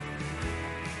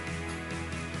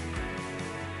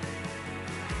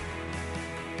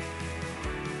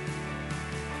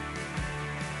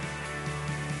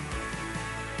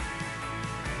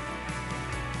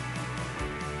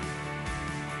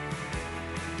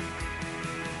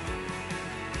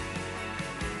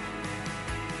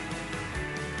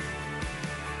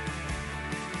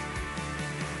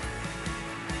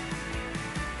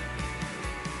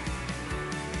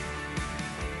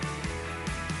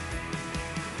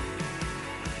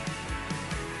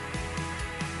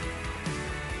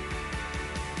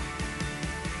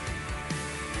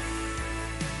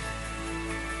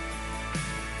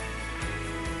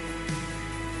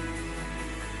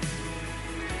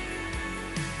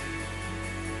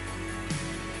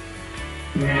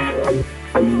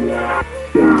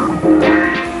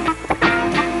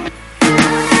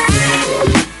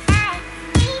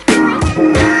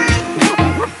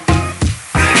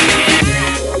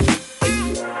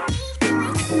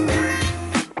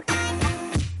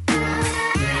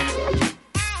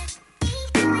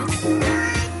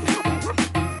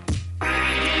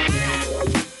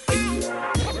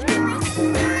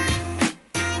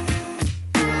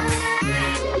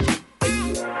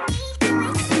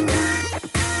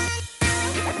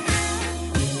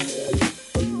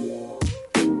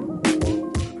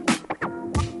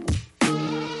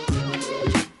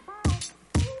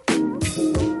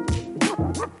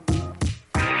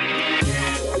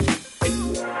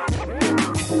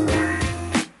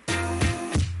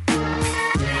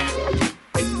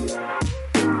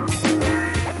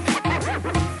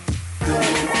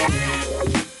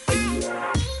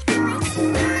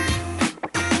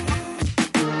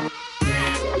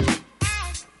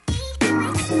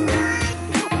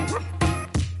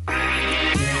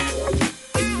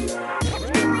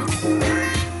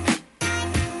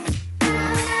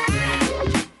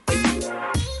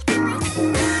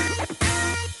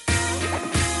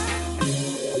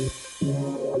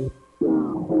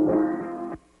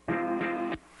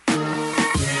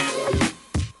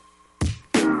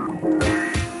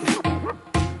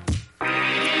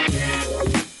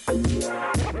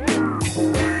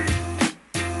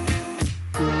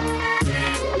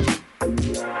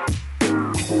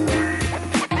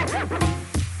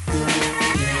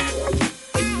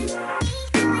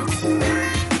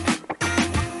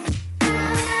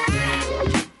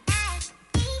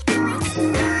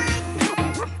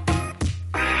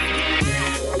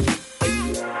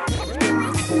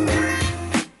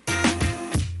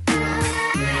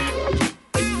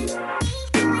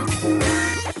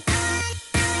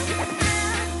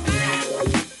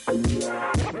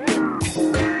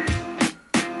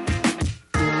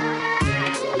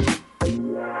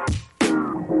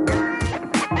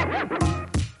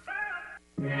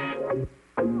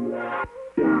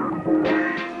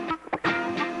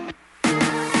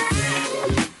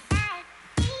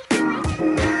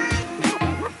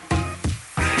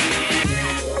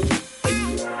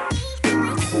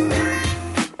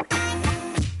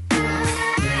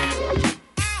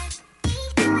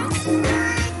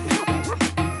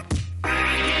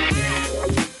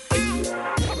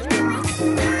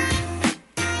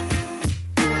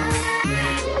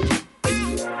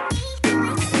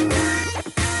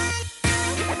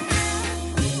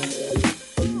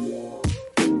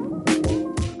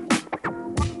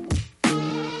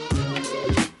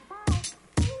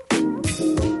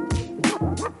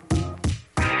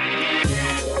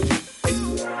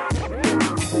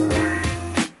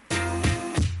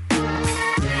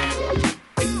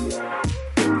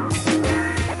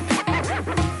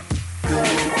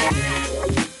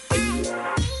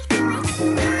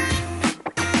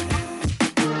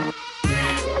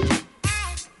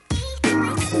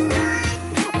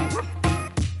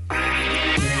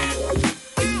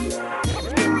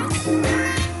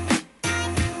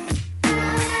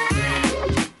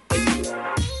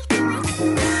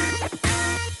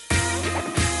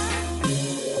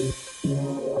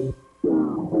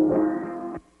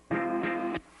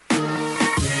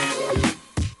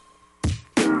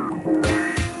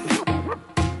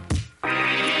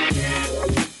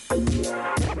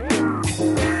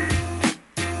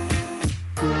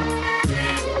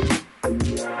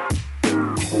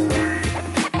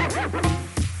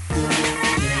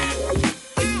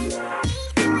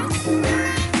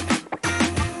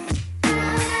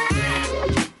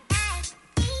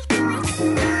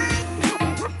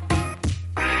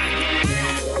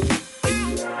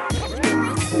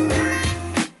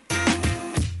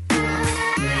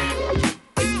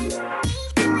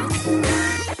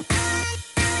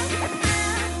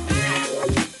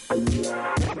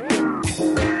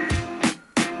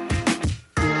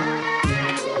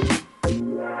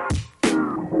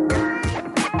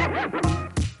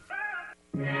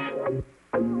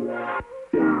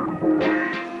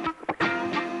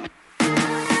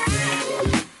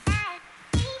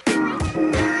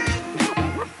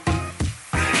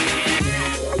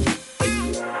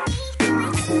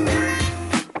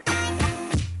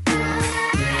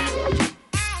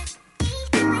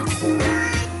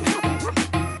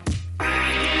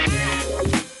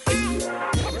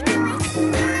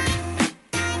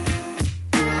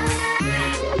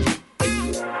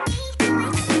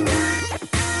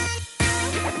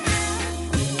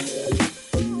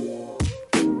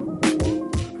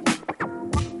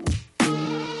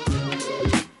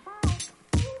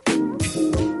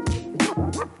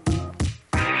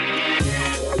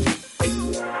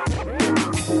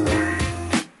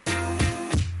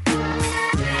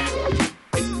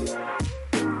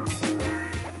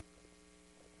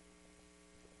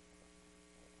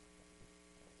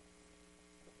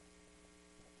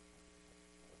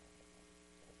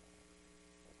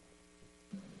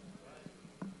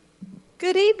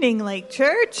Good evening, Lake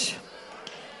Church.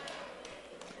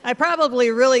 I probably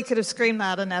really could have screamed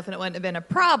loud enough and it wouldn't have been a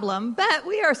problem, but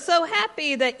we are so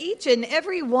happy that each and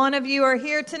every one of you are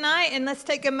here tonight, and let's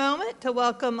take a moment to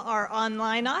welcome our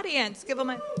online audience. Give them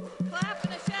a clap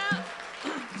and a shout.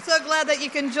 So glad that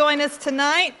you can join us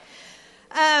tonight.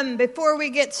 Before we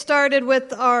get started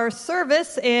with our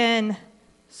service in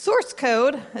source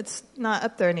code, it's not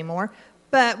up there anymore,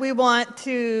 but we want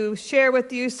to share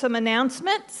with you some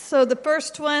announcements. So the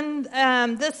first one,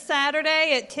 this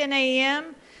Saturday at 10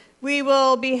 a.m., we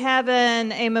will be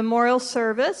having a memorial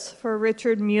service for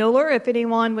Richard Mueller, if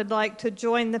anyone would like to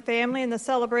join the family in the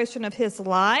celebration of his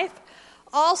life.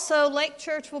 Also, Lake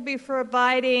Church will be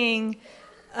providing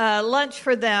lunch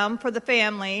for them, for the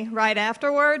family, right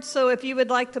afterwards. So if you would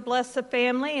like to bless the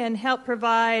family and help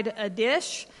provide a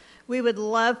dish, we would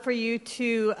love for you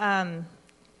to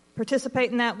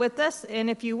participate in that with us. And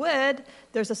if you would,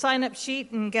 there's a sign-up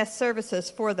sheet and guest services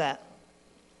for that.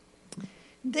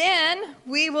 Then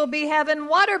we will be having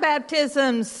water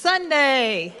baptisms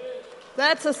Sunday.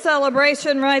 That's a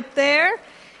celebration right there.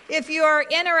 If you are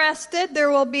interested, there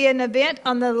will be an event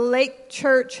on the Lake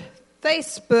Church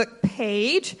Facebook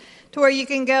page to where you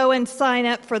can go and sign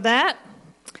up for that.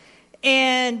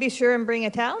 And be sure and bring a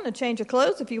towel and a change of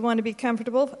clothes if you want to be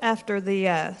comfortable after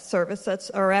the service,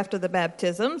 or after the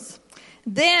baptisms.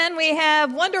 Then we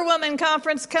have Wonder Woman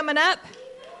Conference coming up.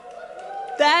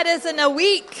 That is in a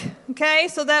week, okay?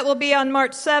 So that will be on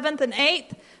March 7th and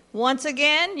 8th. Once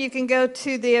again, you can go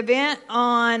to the event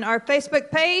on our Facebook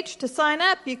page to sign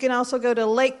up. You can also go to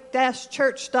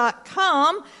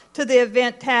lake-church.com to the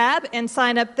event tab and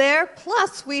sign up there.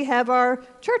 Plus, we have our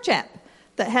church app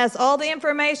that has all the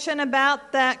information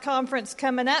about that conference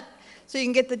coming up, so you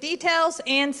can get the details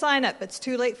and sign up. It's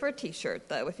too late for a t-shirt,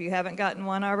 though, if you haven't gotten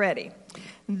one already.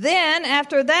 Then,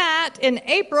 after that, in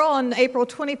April, on April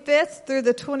 25th through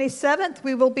the 27th,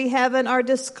 we will be having our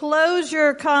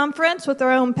Disclosure Conference with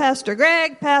our own Pastor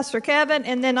Greg, Pastor Kevin,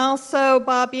 and then also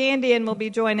Bob Yandian will be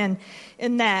joining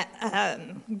in that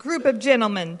group of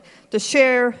gentlemen to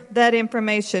share that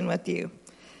information with you.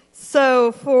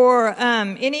 So for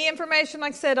any information,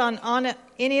 like I said, on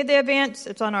any of the events,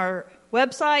 it's on our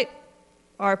website,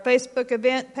 our Facebook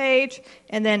event page,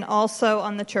 and then also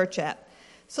on the church app.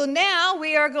 So now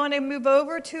we are going to move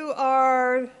over to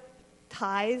our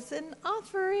tithes and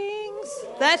offerings.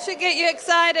 That should get you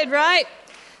excited, right?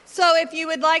 So if you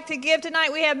would like to give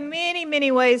tonight, we have many,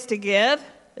 many ways to give.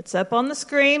 It's up on the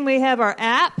screen. We have our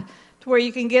app to where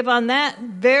you can give on that.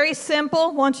 Very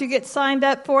simple. Once you get signed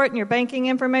up for it and your banking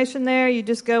information there, you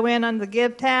just go in on the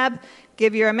Give tab,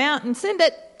 give your amount, and send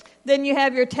it. Then you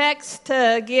have your text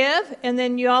to give, and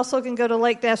then you also can go to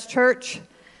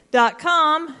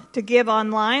lake-church.com to give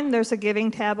online. There's a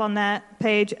giving tab on that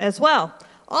page as well.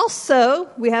 Also,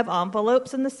 we have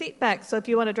envelopes in the seat back, so if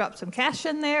you want to drop some cash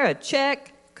in there, a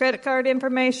check, credit card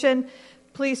information,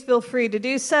 please feel free to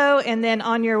do so. And then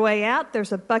on your way out,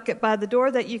 there's a bucket by the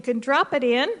door that you can drop it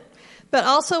in. But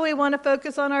also we want to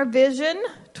focus on our Vision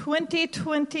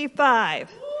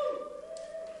 2025.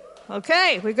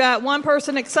 Okay, we've got one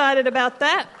person excited about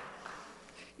that.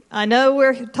 I know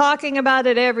we're talking about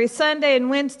it every Sunday and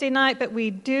Wednesday night, but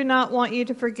we do not want you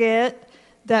to forget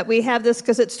that we have this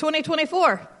because it's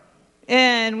 2024.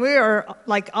 And we are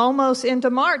like almost into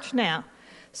March now.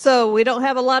 So we don't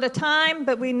have a lot of time,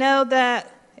 but we know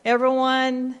that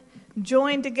everyone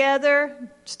join together,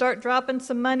 start dropping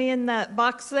some money in that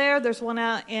box there. There's one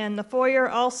out in the foyer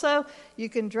also. You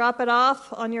can drop it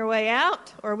off on your way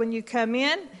out or when you come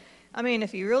in. I mean,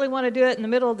 if you really want to do it in the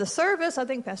middle of the service, I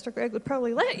think Pastor Greg would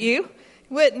probably let you.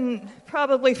 Wouldn't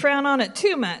probably frown on it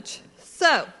too much.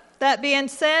 So, that being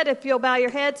said, if you'll bow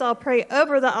your heads, I'll pray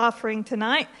over the offering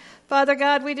tonight. Father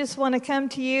God, we just want to come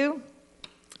to you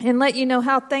and let you know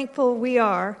how thankful we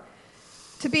are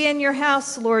to be in your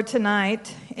house, Lord,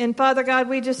 tonight. And Father God,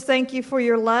 we just thank you for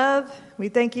your love. We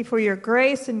thank you for your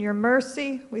grace and your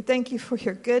mercy. We thank you for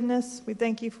your goodness. We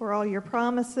thank you for all your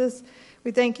promises. We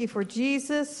thank you for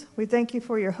Jesus. We thank you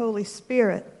for your Holy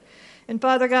Spirit. And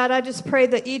Father God, I just pray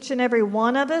that each and every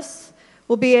one of us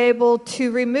will be able to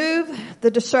remove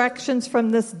the distractions from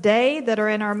this day that are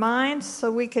in our minds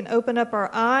so we can open up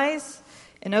our eyes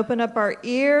and open up our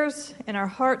ears, and our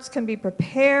hearts can be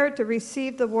prepared to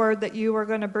receive the word that you are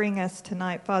going to bring us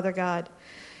tonight, Father God.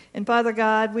 And Father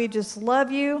God, we just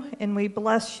love you and we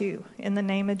bless you in the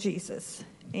name of Jesus.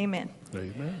 Amen.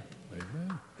 Amen.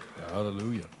 Amen.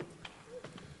 Hallelujah.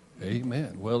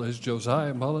 Amen. Well, is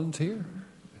Josiah Mullins here?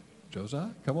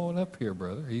 Josiah, come on up here,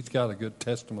 brother. He's got a good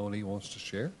testimony he wants to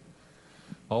share.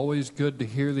 Always good to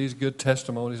hear these good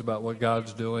testimonies about what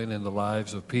God's doing in the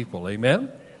lives of people.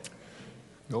 Amen?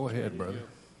 Go ahead, brother.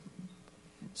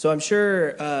 So I'm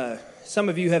sure some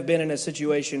of you have been in a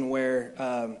situation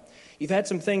where you've had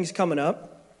some things coming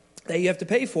up that you have to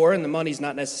pay for, and the money's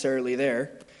not necessarily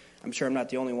there. I'm sure I'm not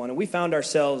the only one. And we found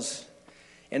ourselves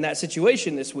in that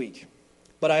situation this week.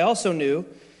 But I also knew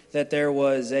that there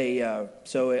was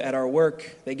so at our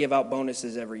work, they give out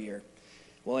bonuses every year.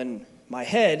 Well, in my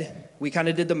head, we kind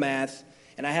of did the math,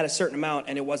 and I had a certain amount,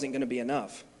 and it wasn't going to be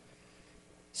enough.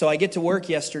 So I get to work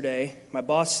yesterday, my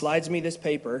boss slides me this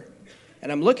paper,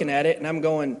 and I'm looking at it, and I'm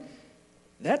going,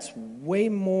 that's way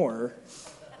more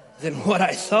than what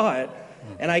I thought.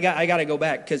 And I got to go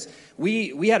back, because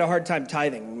we had a hard time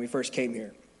tithing when we first came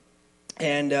here.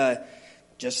 And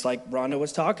just like Rhonda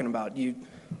was talking about, you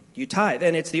tithe.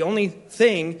 And it's the only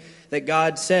thing that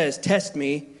God says, test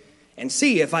me and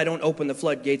see if I don't open the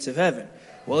floodgates of heaven.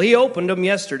 Well, he opened them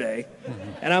yesterday,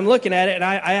 and I'm looking at it, and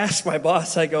I asked my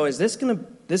boss, I go,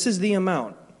 this is the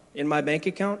amount in my bank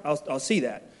account? I'll see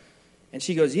that. And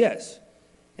she goes, yes.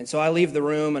 And so I leave the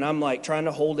room, and I'm like trying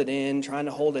to hold it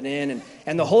in.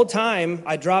 And the whole time,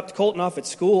 I dropped Colton off at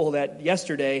school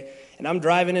yesterday, and I'm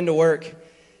driving into work.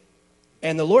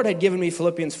 And the Lord had given me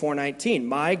Philippians 4:19.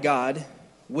 My God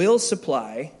will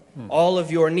supply all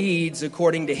of your needs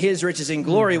according to his riches in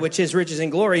glory, which his riches in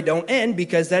glory don't end,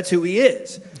 because that's who he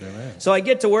is. Amen. So I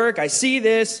get to work, I see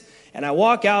this, and I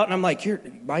walk out, and I'm like,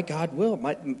 my God will,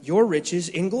 your riches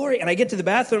in glory. And I get to the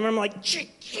bathroom, and I'm like,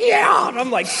 yeah! And I'm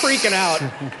like freaking out.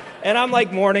 And I'm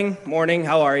like, morning,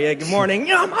 how are you? Good morning.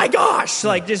 Oh my gosh! So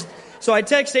I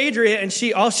text Adria, and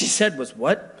all she said was,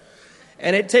 what?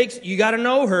 And you got to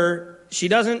know her. She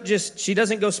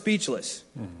doesn't go speechless.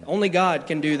 Only God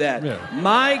can do that. Yeah.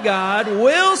 My God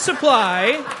will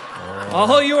supply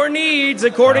all your needs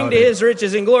according to his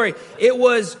riches and glory. It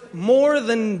was more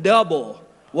than double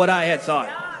what I had thought.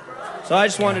 So I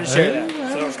just wanted to share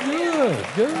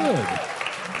that. Good.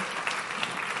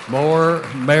 More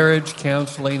marriage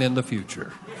counseling in the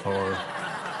future for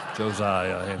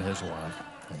Josiah and his wife.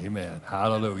 Amen.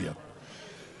 Hallelujah.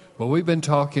 Well, we've been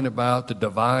talking about the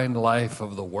divine life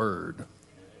of the Word.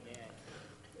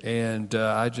 And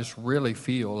I just really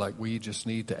feel like we just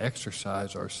need to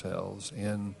exercise ourselves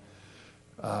in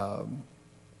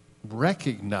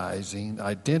recognizing,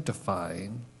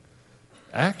 identifying,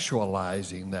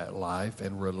 actualizing that life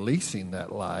and releasing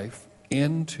that life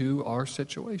into our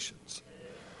situations.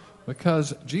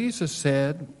 Because Jesus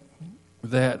said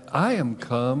that I am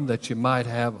come that you might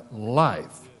have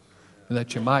life, and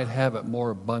that you might have it more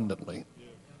abundantly.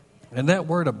 And that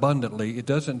word abundantly, it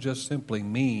doesn't just simply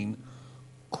mean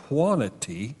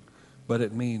quantity, but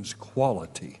it means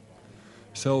quality.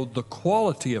 So the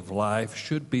quality of life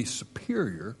should be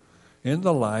superior in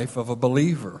the life of a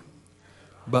believer.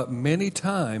 But many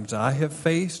times I have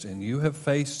faced, and you have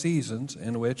faced, seasons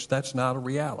in which that's not a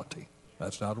reality.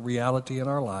 That's not a reality in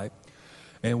our life.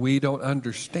 And we don't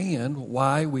understand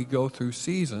why we go through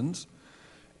seasons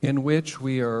in which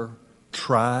we are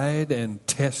tried and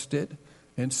tested,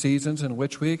 and seasons in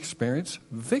which we experience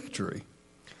victory.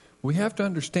 We have to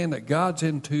understand that God's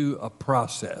into a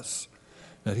process,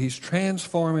 that he's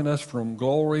transforming us from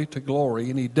glory to glory,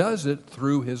 and he does it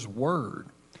through his Word.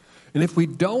 And if we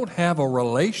don't have a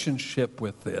relationship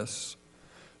with this,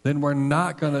 then we're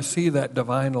not going to see that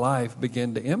divine life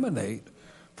begin to emanate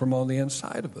from on the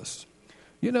inside of us.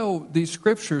 You know, these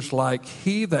scriptures like,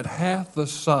 he that hath the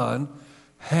Son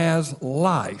has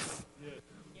life.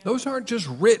 Those aren't just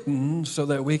written so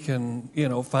that we can,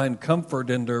 find comfort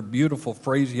in their beautiful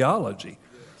phraseology.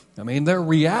 I mean, they're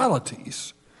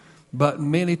realities. But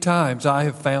many times I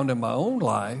have found in my own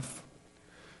life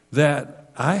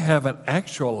that I haven't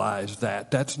actualized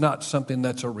that. That's not something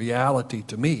that's a reality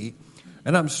to me.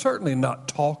 And I'm certainly not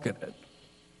talking it.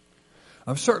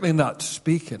 I'm certainly not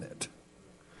speaking it.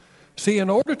 See, in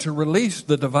order to release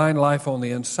the divine life on the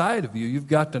inside of you, you've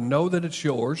got to know that it's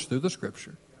yours through the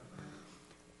Scripture.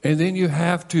 And then you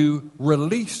have to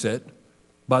release it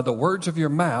by the words of your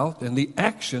mouth and the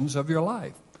actions of your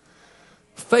life.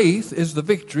 Faith is the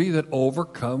victory that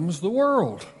overcomes the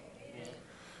world.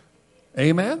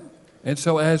 Amen? And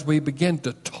so as we begin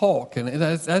to talk, and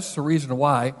that's the reason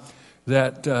why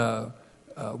that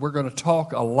we're going to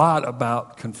talk a lot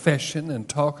about confession and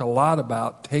talk a lot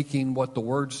about taking what the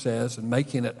Word says and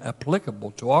making it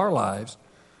applicable to our lives.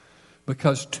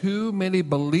 Because too many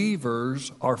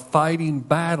believers are fighting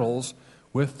battles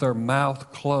with their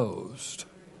mouth closed.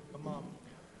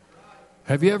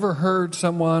 Have you ever heard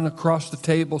someone across the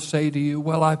table say to you,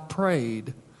 well, I've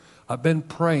prayed. I've been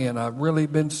praying. I've really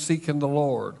been seeking the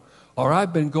Lord. Or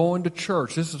I've been going to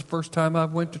church. This is the first time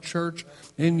I've went to church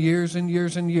in years and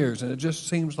years and years. And it just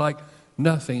seems like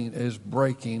nothing is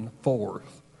breaking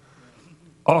forth.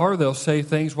 Or they'll say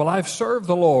things, well, I've served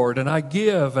the Lord, and I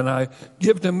give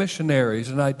to missionaries,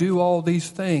 and I do all these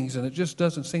things, and it just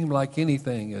doesn't seem like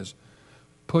anything is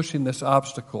pushing this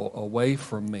obstacle away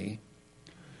from me.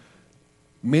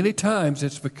 Many times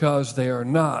it's because they are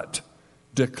not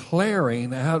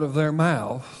declaring out of their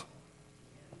mouth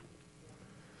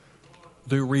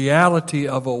the reality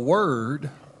of a word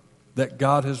that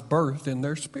God has birthed in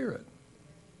their spirit.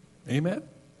 Amen?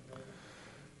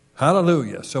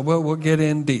 Hallelujah. So we'll get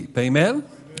in deep. Amen?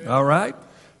 All right.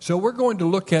 So we're going to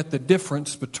look at the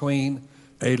difference between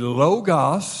a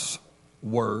logos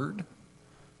word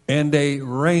and a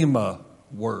rhema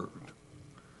word.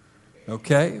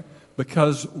 Okay?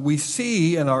 Because we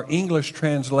see in our English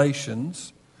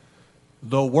translations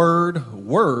the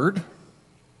word,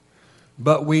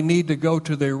 but we need to go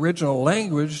to the original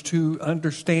language to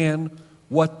understand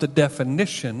what the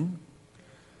definition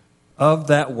of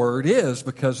that word is,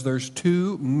 because there's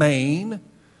two main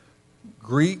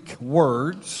Greek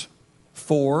words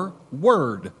for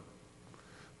word.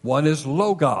 One is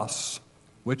logos,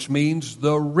 which means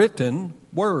the written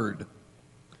word.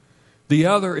 The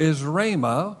other is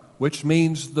rhema, which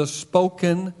means the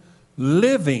spoken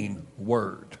living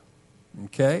word.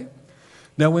 Okay?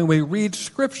 Now, when we read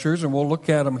scriptures, and we'll look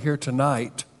at them here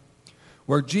tonight,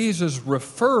 where Jesus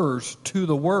refers to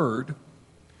the word,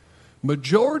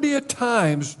 majority of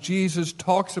times Jesus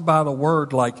talks about a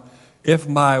word like, if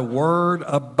my word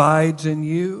abides in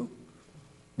you.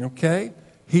 Okay?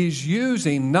 He's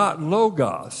using not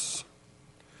logos.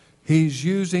 He's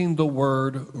using the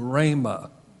word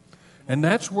rhema. And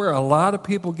that's where a lot of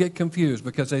people get confused,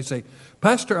 because they say,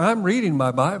 Pastor, I'm reading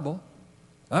my Bible.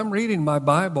 I'm reading my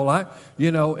Bible. I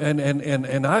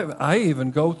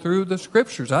even go through the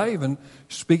scriptures. I even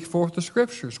speak forth the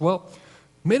scriptures. Well,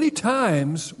 many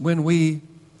times when we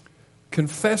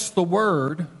confess the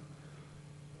word,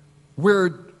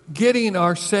 we're getting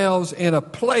ourselves in a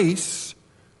place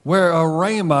where a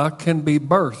rhema can be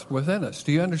birthed within us.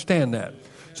 Do you understand that?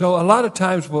 So a lot of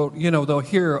times, they'll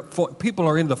hear, people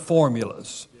are into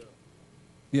formulas.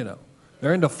 They're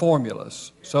into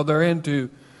formulas. So they're into,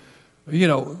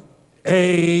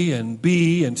 A and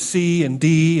B and C and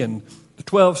D and the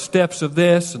 12 steps of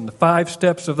this and the 5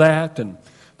 steps of that and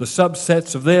the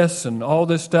subsets of this and all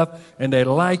this stuff. And they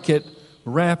like it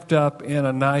wrapped up in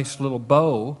a nice little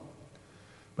bow.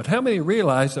 But how many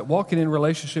realize that walking in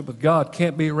relationship with God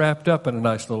can't be wrapped up in a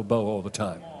nice little bow all the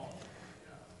time?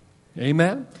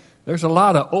 Amen? There's a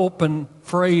lot of open,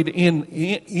 frayed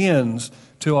ends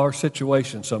to our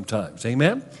situation sometimes.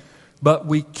 Amen? But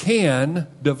we can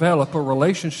develop a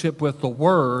relationship with the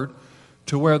Word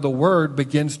to where the Word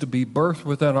begins to be birthed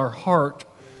within our heart,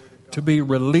 to be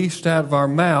released out of our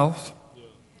mouth,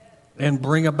 and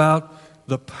bring about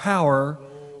the power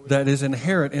that is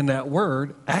inherent in that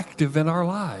Word active in our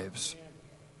lives.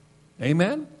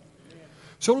 Amen?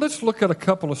 So let's look at a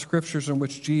couple of scriptures in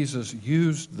which Jesus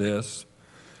used this,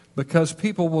 because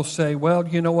people will say, well,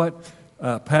 you know what,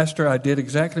 Pastor, I did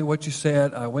exactly what you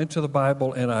said. I went to the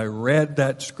Bible and I read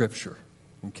that scripture.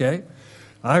 Okay?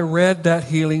 I read that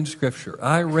healing scripture.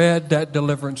 I read that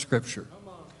deliverance scripture.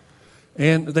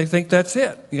 And they think that's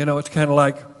it. It's kind of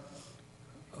like,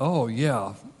 oh,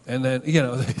 yeah. And then,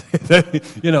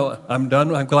 I'm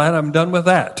done. I'm glad I'm done with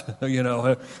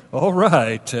that. All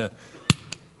right.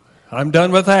 I'm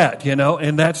done with that,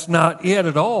 and that's not it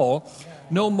at all.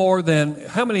 No more than,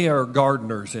 how many are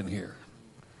gardeners in here?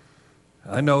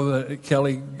 I know that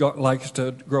Kelly likes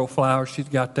to grow flowers. She's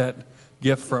got that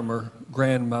gift from her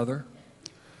grandmother.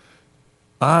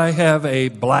 I have a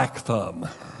black thumb.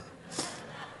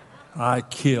 I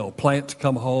kill. Plants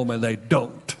come home and they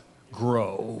don't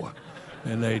grow.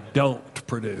 And they don't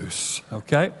produce.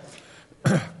 Okay?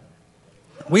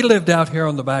 We lived out here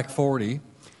on the back 40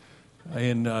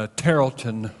 in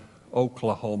Terrellton,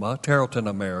 Oklahoma, Terrellton,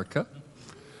 America.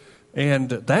 And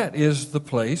that is the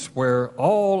place where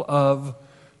all of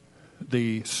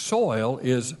the soil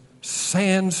is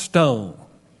sandstone.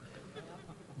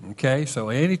 Okay, so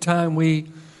anytime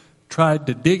we tried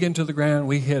to dig into the ground,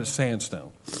 we hit a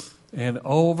sandstone. And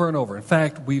over. In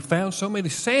fact, we found so many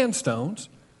sandstones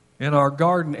in our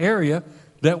garden area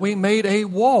that we made a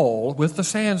wall with the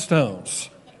sandstones.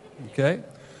 Okay?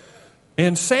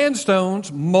 And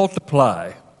sandstones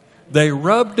multiply. They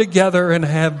rub together and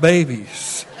have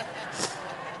babies.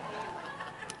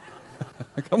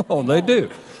 Come on, they do.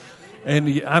 And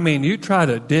you try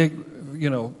to dig,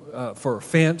 for a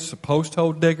fence, post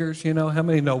hole diggers, how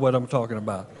many know what I'm talking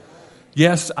about?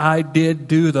 Yes, I did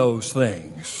do those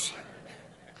things.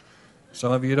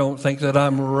 Some of you don't think that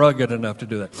I'm rugged enough to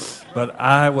do that. But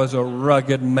I was a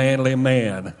rugged, manly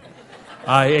man.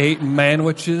 I ate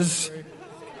manwiches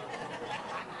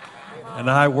and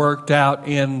I worked out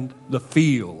in the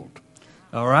field.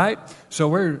 All right? So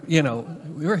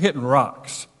we're hitting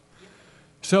rocks.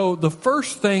 So the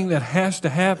first thing that has to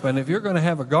happen if you're going to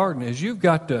have a garden is you've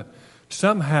got to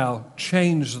somehow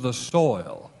change the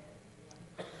soil.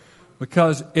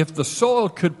 Because if the soil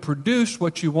could produce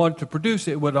what you want to produce,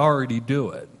 it would already do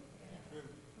it.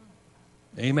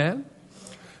 Amen?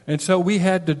 And so we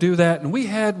had to do that, and we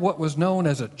had what was known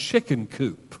as a chicken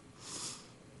coop.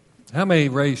 How many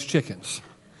raise chickens?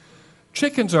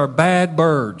 Chickens are bad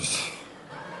birds.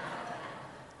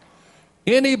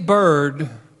 Any bird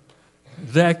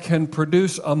that can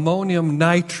produce ammonium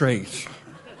nitrate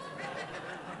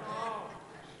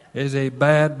is a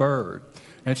bad bird.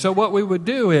 And so what we would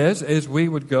do is we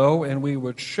would go and we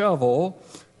would shovel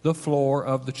the floor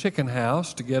of the chicken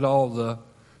house to get all the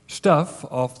stuff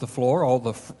off the floor, all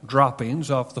the droppings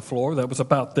off the floor that was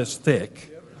about this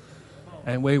thick.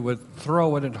 And we would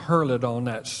throw it and hurl it on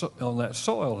that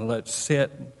soil and let it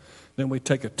sit. Then we'd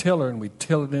take a tiller and we'd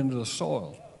till it into the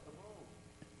soil.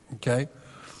 Okay?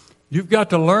 You've got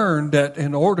to learn that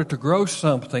in order to grow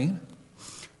something,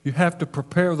 you have to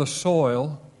prepare the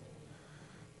soil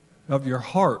of your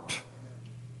heart.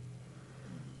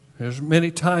 There's many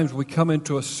times we come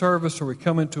into a service or we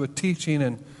come into a teaching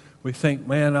and we think,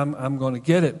 man, I'm going to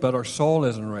get it, but our soul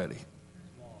isn't ready.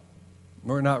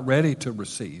 We're not ready to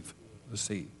receive the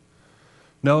seed.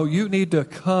 No, you need to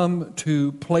come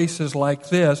to places like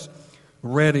this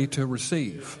ready to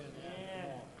receive.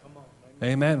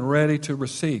 Amen. Ready to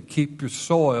receive. Keep your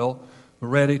soil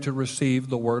ready to receive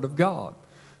the Word of God.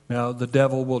 Now, the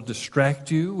devil will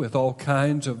distract you with all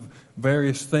kinds of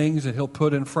various things that he'll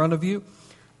put in front of you.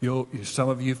 Some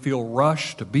of you feel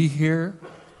rushed to be here.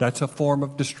 That's a form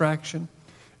of distraction.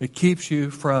 It keeps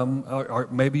you from, or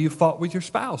maybe you fought with your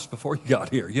spouse before you got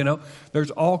here.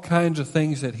 There's all kinds of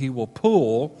things that he will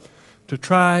pull to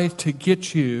try to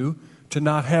get you to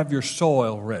not have your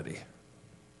soil ready.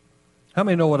 How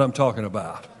many know what I'm talking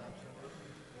about?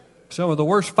 Some of the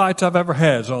worst fights I've ever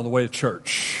had is on the way to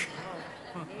church.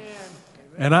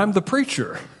 And I'm the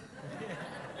preacher.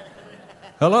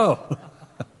 Hello.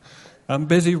 I'm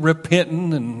busy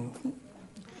repenting and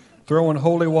throwing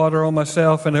holy water on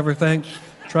myself and everything,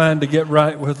 trying to get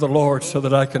right with the Lord so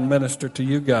that I can minister to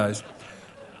you guys.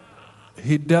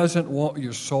 He doesn't want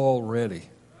your soul ready.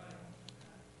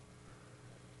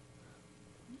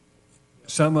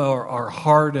 Some are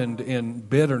hardened in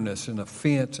bitterness and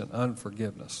offense and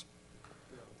unforgiveness.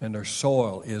 And their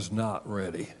soil is not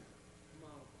ready.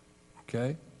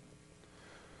 Okay?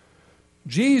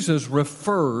 Jesus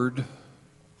referred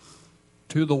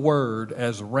to the word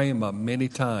as rhema many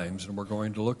times, and we're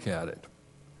going to look at it.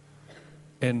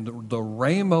 And the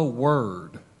rhema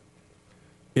word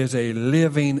is a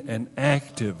living and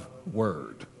active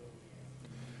word.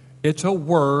 It's a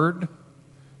word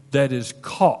that is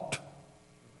caught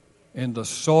in the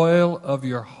soil of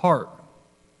your heart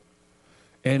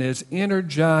and is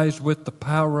energized with the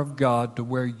power of God to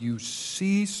where you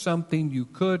see something you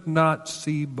could not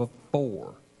see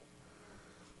before.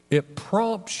 It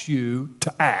prompts you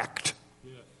to act.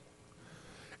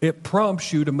 It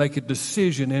prompts you to make a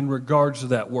decision in regards to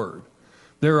that word.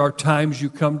 There are times you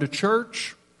come to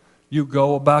church, you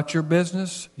go about your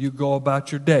business, you go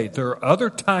about your day. There are other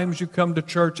times you come to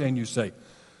church and you say,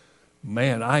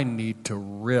 man, I need to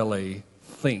really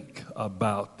think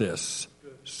about this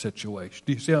situation.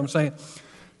 Do you see what I'm saying?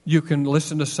 You can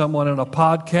listen to someone in a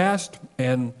podcast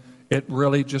and it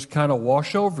really just kind of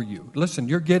wash over you. Listen,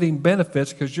 you're getting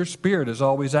benefits because your spirit is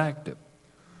always active.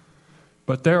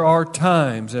 But there are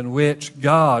times in which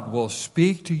God will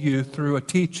speak to you through a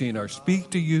teaching or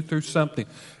speak to you through something,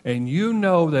 and you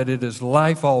know that it is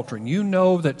life-altering. You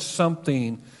know that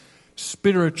something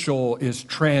spiritual is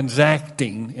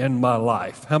transacting in my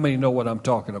life. How many know what I'm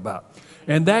talking about?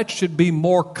 And that should be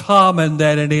more common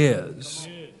than it is.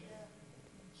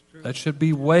 That should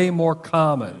be way more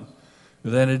common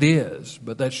than it is.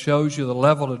 But that shows you the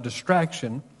level of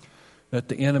distraction that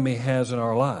the enemy has in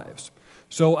our lives.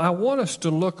 So I want us to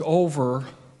look over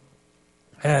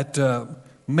at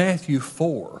Matthew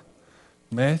 4.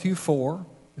 Matthew 4,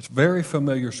 it's very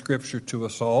familiar scripture to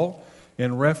us all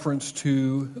in reference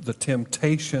to the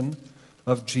temptation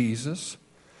of Jesus.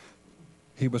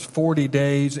 He was 40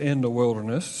 days in the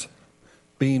wilderness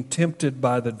being tempted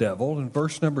by the devil. In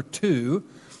verse number 2,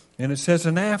 and it says,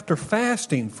 and after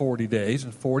fasting 40 days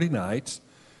and 40 nights,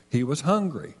 he was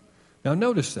hungry. Now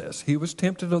notice this. He was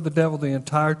tempted of the devil the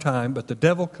entire time, but the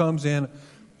devil comes in,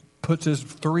 puts his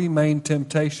three main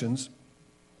temptations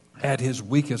at his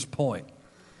weakest point.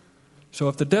 So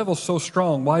if the devil's so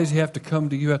strong, why does he have to come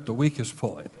to you at the weakest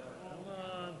point?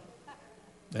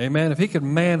 Amen. If he could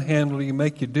manhandle you,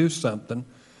 make you do something,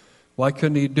 why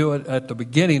couldn't he do it at the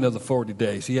beginning of the 40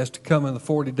 days? He has to come in the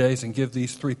 40 days and give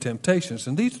these 3 temptations.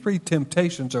 And these 3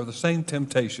 temptations are the same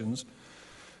temptations,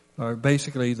 are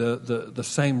basically the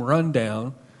same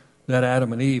rundown that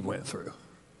Adam and Eve went through.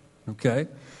 Okay?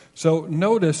 So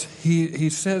notice he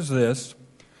says this.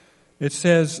 It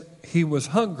says, he was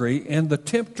hungry, and the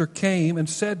tempter came and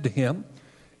said to him,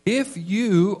 if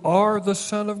you are the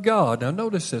Son of God. Now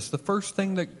notice this. The first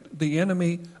thing that the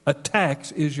enemy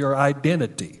attacks is your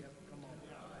identity.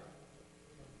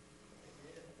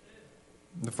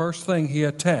 The first thing he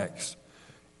attacks.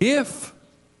 If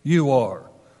you are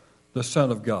the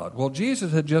Son of God. Well,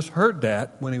 Jesus had just heard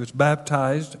that when he was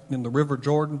baptized in the River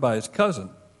Jordan by his cousin.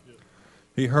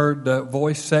 He heard the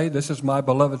voice say, this is my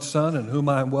beloved Son in whom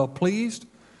I am well pleased.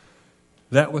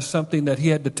 That was something that he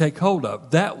had to take hold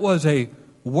of. That was a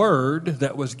word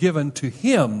that was given to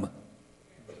him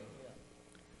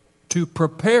to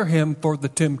prepare him for the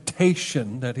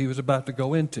temptation that he was about to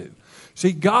go into.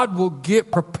 See, God will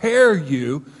prepare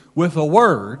you with a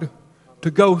word to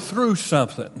go through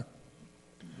something.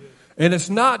 And it's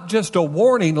not just a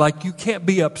warning like you can't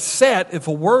be upset if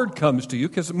a word comes to you,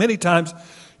 because many times,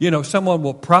 someone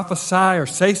will prophesy or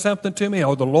say something to me.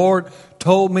 Oh, the Lord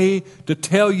told me to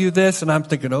tell you this. And I'm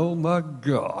thinking, oh my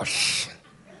gosh,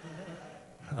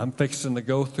 I'm fixing to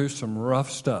go through some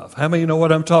rough stuff. How many know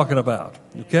what I'm talking about?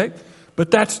 Okay? But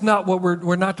that's not what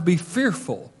we're not to be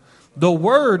fearful. The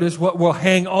word is what we'll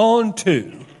hang on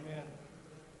to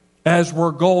as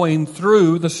we're going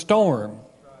through the storm.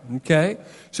 Okay?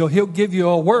 So he'll give you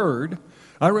a word.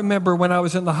 I remember when I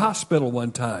was in the hospital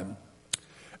one time.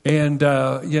 And,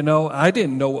 I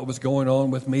didn't know what was going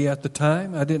on with me at the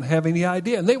time. I didn't have any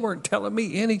idea. And they weren't telling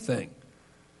me anything.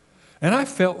 And I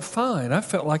felt fine. I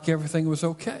felt like everything was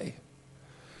okay.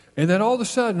 And then all of a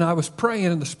sudden I was praying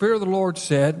and the Spirit of the Lord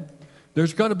said,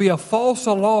 there's going to be a false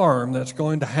alarm that's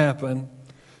going to happen.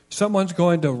 Someone's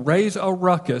going to raise a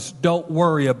ruckus. Don't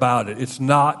worry about it. It's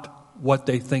not what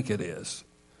they think it is.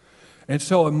 And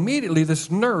so immediately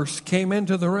this nurse came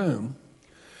into the room.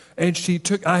 And she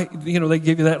took, they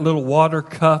give you that little water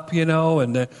cup,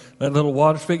 and that little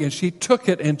water spigot. And she took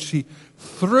it and she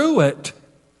threw it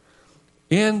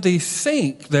in the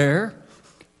sink there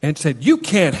and said, you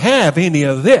can't have any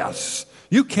of this.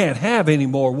 You can't have any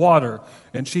more water.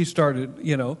 And she started,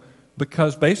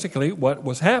 because basically what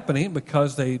was happening,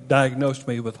 because they diagnosed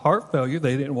me with heart failure,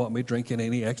 they didn't want me drinking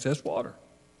any excess water.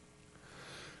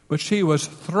 But she was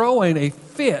throwing a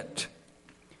fit.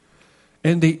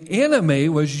 And the enemy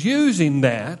was using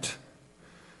that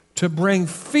to bring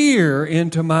fear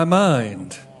into my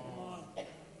mind.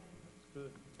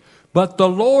 But the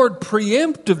Lord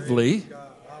preemptively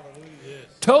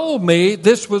told me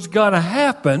this was going to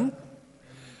happen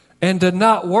and to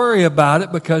not worry about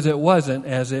it because it wasn't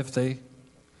as if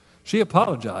she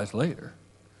apologized later.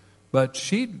 But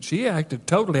she acted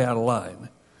totally out of line.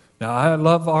 Now, I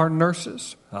love our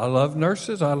nurses. I love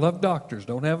nurses. I love doctors.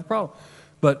 Don't have a problem.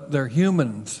 But they're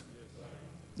humans.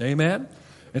 Amen?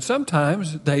 And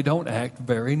sometimes they don't act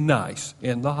very nice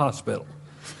in the hospital.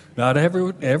 Not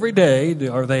every day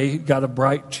are they got a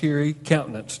bright, cheery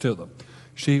countenance to them.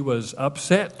 She was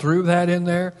upset, threw that in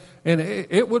there, and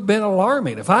it would have been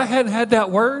alarming. If I hadn't had that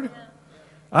word,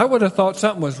 I would have thought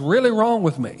something was really wrong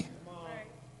with me.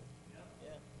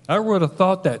 I would have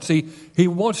thought that. See, he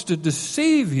wants to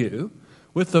deceive you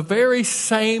with the very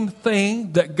same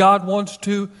thing that God wants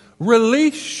to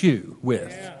release you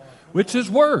with, which is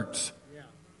words.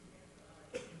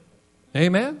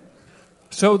 Amen?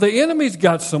 So the enemy's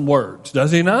got some words,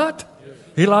 does he not?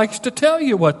 He likes to tell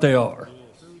you what they are.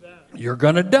 You're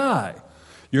going to die.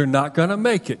 You're not going to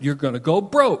make it. You're going to go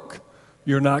broke.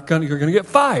 You're going to get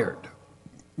fired.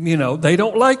 They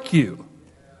don't like you.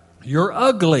 You're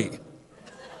ugly.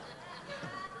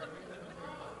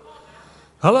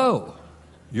 Hello.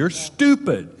 You're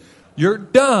stupid. You're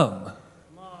dumb.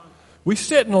 We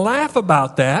sit and laugh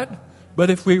about that, but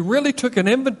if we really took an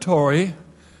inventory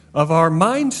of our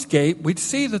mindscape, we'd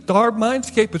see that our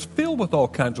mindscape is filled with all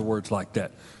kinds of words like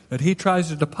that he tries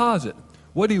to deposit.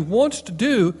 What he wants to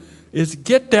do is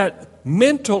get that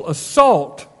mental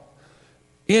assault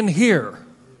in here.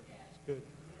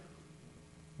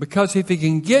 Because if he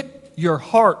can get your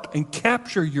heart and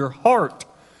capture your heart,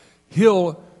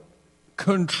 he'll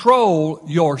control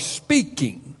your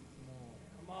speaking.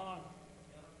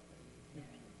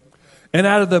 And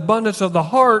out of the abundance of the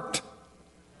heart,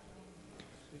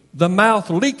 the mouth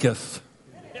leaketh.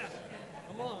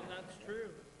 Come on, that's true.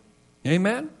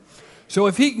 Amen? So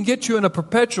if he can get you in a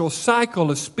perpetual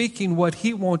cycle of speaking what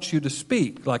he wants you to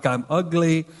speak, like I'm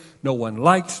ugly, no one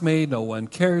likes me, no one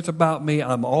cares about me,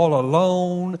 I'm all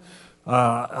alone,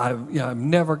 I've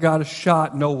never got a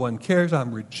shot, no one cares,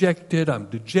 I'm rejected, I'm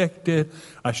dejected,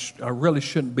 I really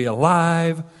shouldn't be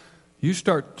alive. You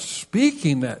start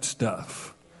speaking that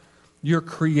stuff, you're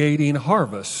creating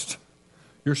harvest.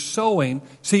 You're sowing.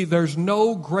 See, there's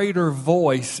no greater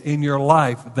voice in your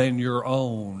life than your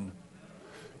own.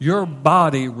 Your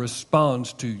body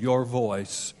responds to your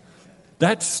voice.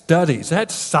 That's studies.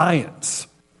 That's science.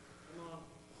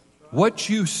 What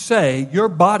you say, your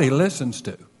body listens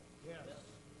to.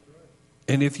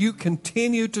 And if you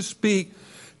continue to speak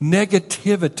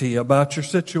negativity about your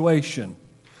situation,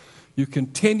 you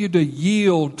continue to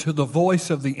yield to the voice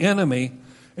of the enemy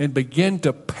and begin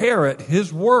to parrot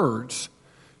his words,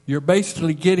 you're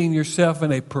basically getting yourself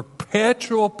in a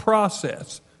perpetual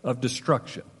process of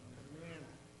destruction.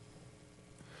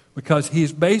 Because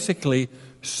he's basically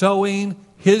sowing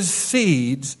his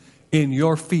seeds in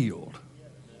your field.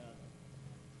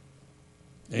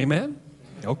 Amen?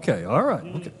 Okay, all right.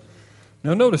 Okay.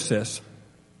 Now notice this.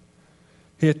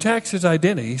 He attacks his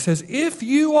identity. He says, if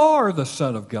you are the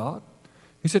Son of God,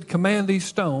 he said, command these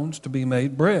stones to be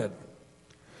made bread.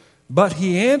 But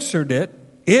he answered it,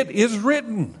 it is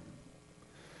written,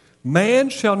 man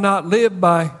shall not live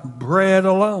by bread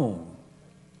alone,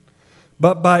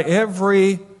 but by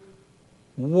every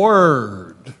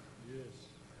word.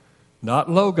 Not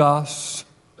logos,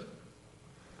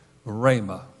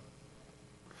 rhema.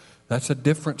 That's a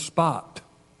different spot,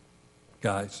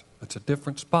 guys. That's a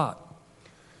different spot.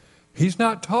 He's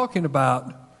not talking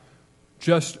about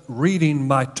just reading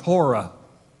my Torah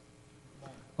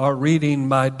or reading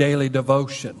my daily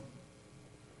devotion.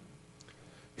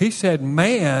 He said,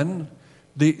 man,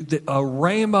 a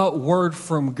rhema word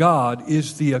from God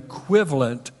is the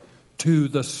equivalent to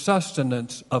the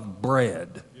sustenance of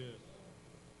bread.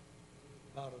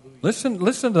 Listen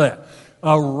to that.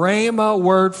 A rhema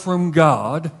word from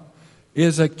God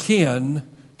is akin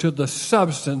to the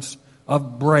substance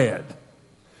of bread.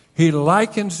 He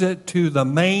likens it to the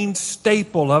main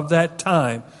staple of that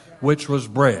time, which was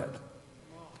bread.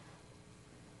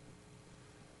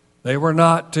 They were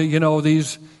not,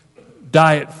 these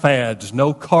diet fads,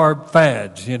 no carb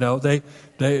fads. They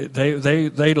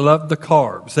loved the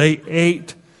carbs. They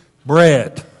ate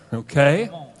bread. Okay,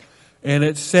 and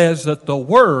it says that the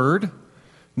word,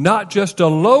 not just a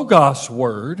logos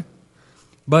word,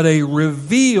 but a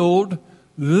revealed,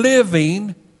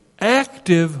 living,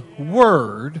 active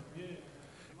word,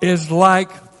 is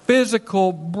like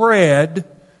physical bread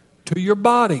to your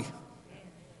body.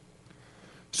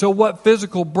 So what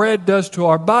physical bread does to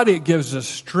our body, it gives us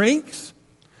strength,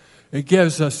 it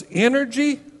gives us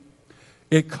energy,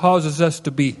 it causes us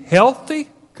to be healthy.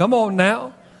 Come on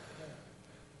now.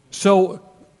 So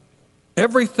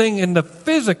everything in the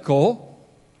physical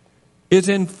is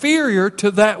inferior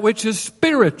to that which is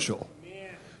spiritual.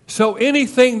 So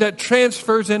anything that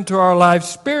transfers into our life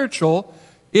spiritual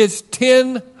is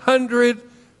 100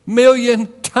 million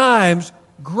times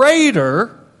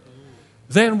greater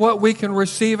than what we can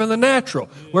receive in the natural.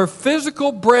 Where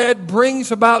physical bread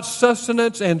brings about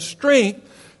sustenance and strength,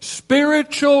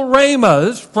 spiritual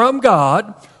rhemas from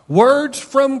God, words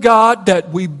from God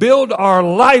that we build our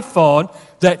life on,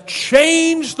 that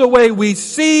change the way we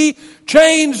see,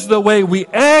 change the way we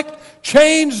act,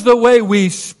 change the way we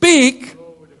speak,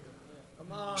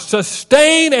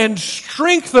 sustain and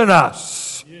strengthen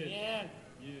us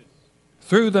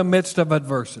through the midst of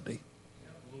adversity.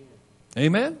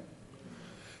 Amen?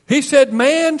 He said,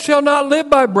 man shall not live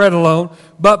by bread alone,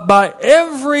 but by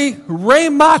every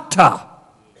rhemata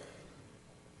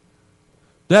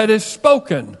that is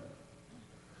spoken.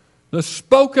 The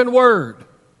spoken word.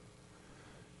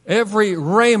 Every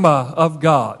rhema of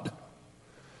God.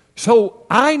 So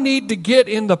I need to get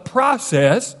in the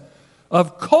process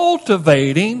of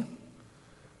cultivating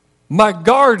my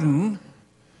garden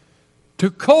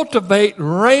to cultivate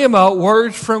rhema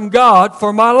words from God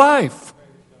for my life.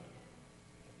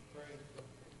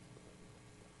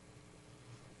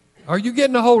 Are you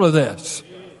getting a hold of this?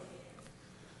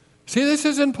 See, this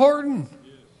is important.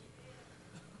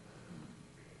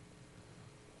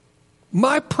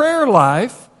 My prayer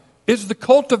life is the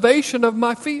cultivation of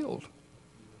my field.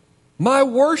 My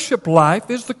worship life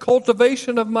is the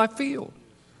cultivation of my field.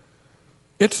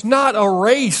 It's not a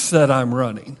race that I'm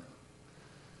running.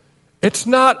 It's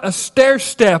not a stair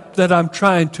step that I'm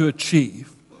trying to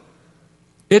achieve.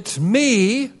 It's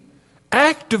me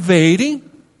activating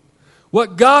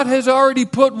what God has already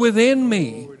put within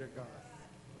me.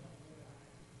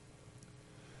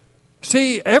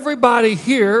 See, everybody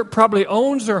here probably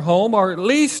owns their home or at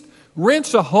least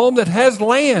rents a home that has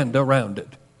land around it.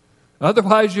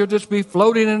 Otherwise, you'll just be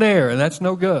floating in air, and that's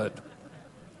no good.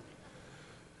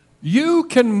 You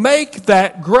can make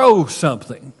that grow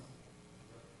something.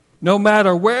 No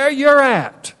matter where you're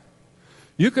at.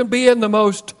 You can be in the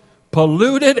most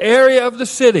polluted area of the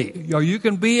city, or you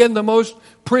can be in the most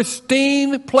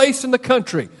pristine place in the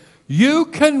country. You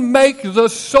can make the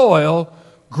soil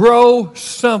grow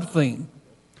something.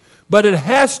 But it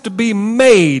has to be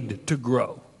made to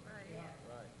grow.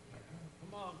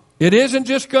 It isn't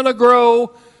just going to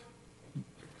grow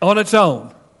on its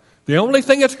own. The only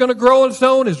thing that's going to grow on its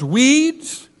own is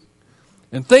weeds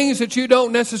and things that you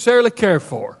don't necessarily care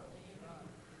for.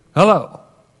 Hello.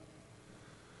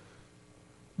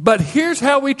 But here's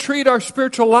how we treat our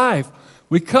spiritual life.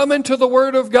 We come into the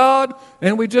Word of God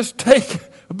and we just take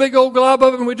a big old glob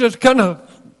of it and we just kind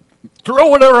of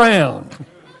throw it around.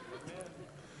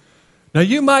 Now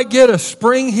you might get a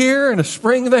spring here and a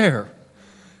spring there.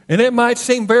 And it might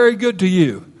seem very good to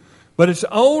you. But it's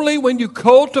only when you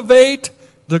cultivate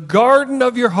the garden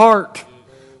of your heart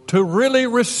to really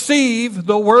receive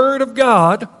the Word of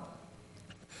God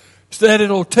so that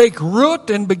it'll take root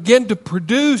and begin to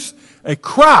produce a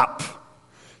crop.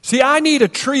 See, I need a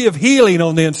tree of healing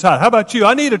on the inside. How about you?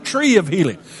 I need a tree of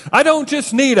healing. I don't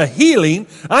just need a healing.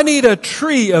 I need a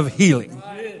tree of healing.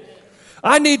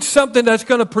 I need something that's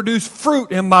going to produce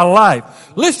fruit in my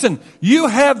life. Listen, you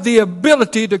have the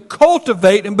ability to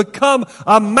cultivate and become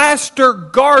a master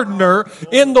gardener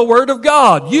in the Word of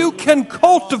God. You can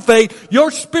cultivate your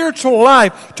spiritual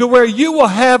life to where you will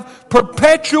have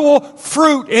perpetual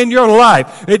fruit in your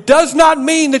life. It does not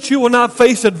mean that you will not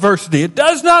face adversity. It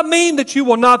does not mean that you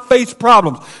will not face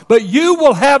problems. But you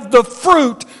will have the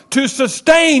fruit to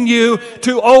sustain you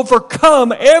to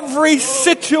overcome every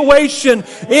situation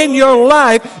in your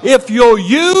life if you'll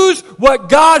use what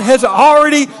God has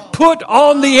already put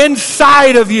on the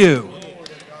inside of you.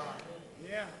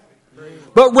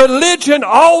 But religion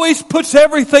always puts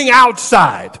everything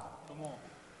outside.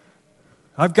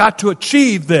 I've got to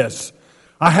achieve this.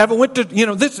 I haven't went to,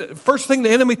 this first thing the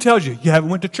enemy tells you, you haven't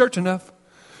went to church enough.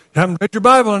 You haven't read your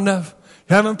Bible enough.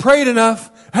 You haven't prayed enough.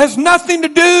 It has nothing to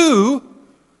do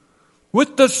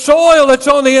with the soil that's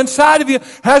on the inside of you,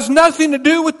 has nothing to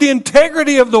do with the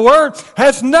integrity of the Word,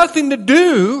 has nothing to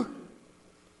do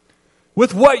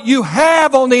with what you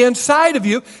have on the inside of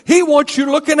you. He wants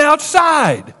you looking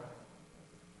outside.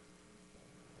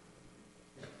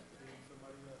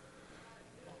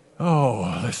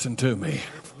 Oh, listen to me,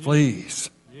 please.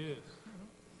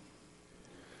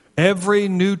 Every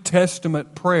New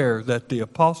Testament prayer that the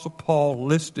Apostle Paul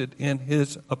listed in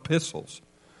his epistles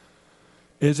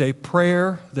is a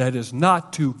prayer that is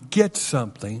not to get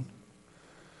something,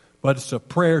 but it's a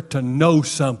prayer to know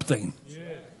something.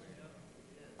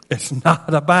 It's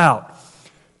not about,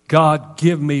 God,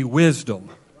 give me wisdom.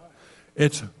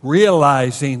 It's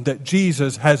realizing that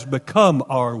Jesus has become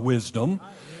our wisdom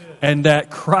and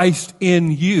that Christ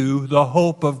in you, the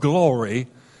hope of glory,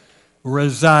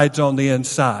 resides on the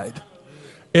inside.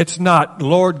 It's not,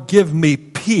 Lord, give me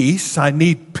peace. I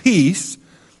need peace.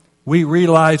 We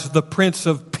realize the Prince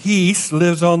of Peace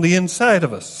lives on the inside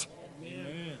of us.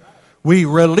 Amen. We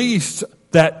release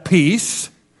that peace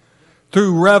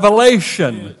through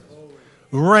revelation,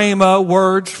 rhema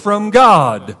words from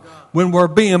God. When we're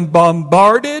being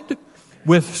bombarded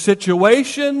with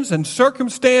situations and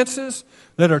circumstances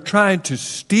that are trying to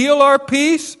steal our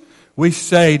peace, we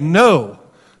say, no,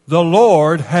 the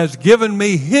Lord has given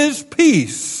me His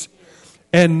peace,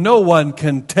 and no one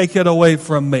can take it away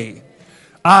from me.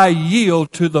 I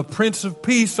yield to the Prince of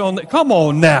Peace on the... Come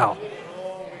on now.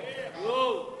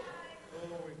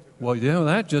 Well,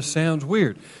 that just sounds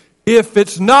weird. If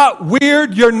it's not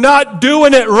weird, you're not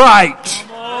doing it right.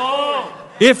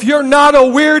 If you're not a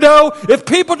weirdo, if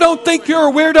people don't think you're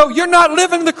a weirdo, you're not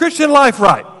living the Christian life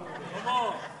right.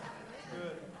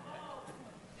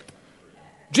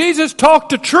 Jesus talked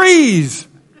to trees.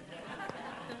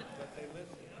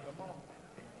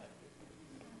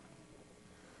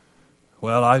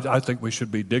 Well, I think we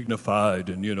should be dignified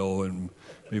and, and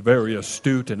be very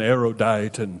astute and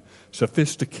erudite and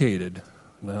sophisticated.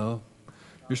 No,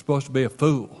 you're supposed to be a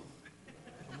fool.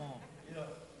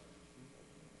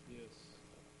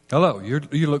 Hello,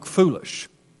 you look foolish.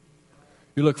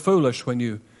 You look foolish when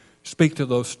you speak to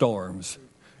those storms.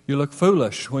 You look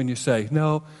foolish when you say,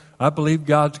 no, I believe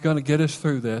God's going to get us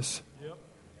through this.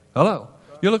 Hello.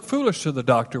 You look foolish to the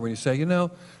doctor when you say,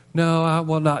 no, I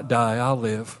will not die, I'll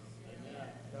live.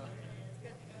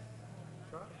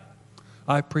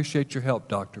 I appreciate your help,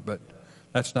 doctor, but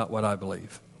that's not what I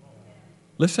believe.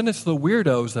 Listen, it's the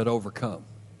weirdos that overcome.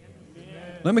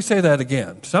 Let me say that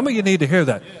again. Some of you need to hear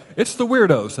that. It's the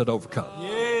weirdos that overcome.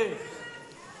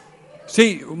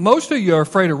 See, most of you are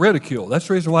afraid of ridicule. That's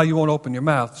the reason why you won't open your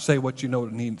mouth to say what you know you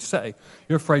need to say.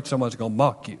 You're afraid someone's going to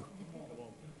mock you.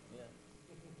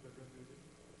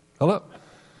 Hello?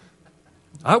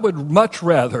 I would much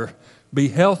rather be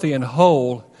healthy and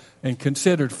whole and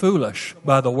considered foolish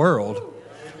by the world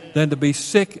than to be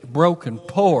sick, broken,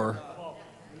 poor,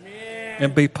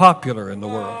 and be popular in the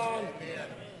world.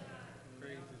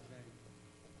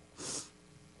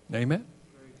 Amen?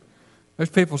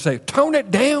 There's people say, tone it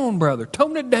down, brother.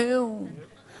 Tone it down.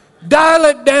 Dial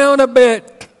it down a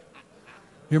bit.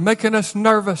 You're making us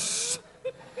nervous.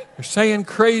 You're saying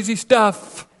crazy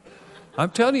stuff. I'm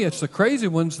telling you, it's the crazy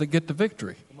ones that get the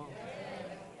victory.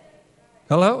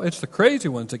 Hello? It's the crazy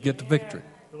ones that get the victory.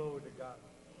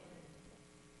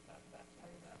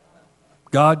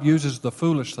 God uses the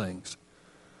foolish things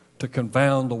to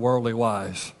confound the worldly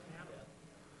wise.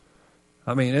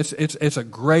 I mean, it's a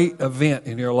great event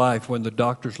in your life when the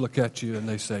doctors look at you and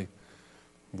they say,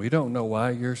 we don't know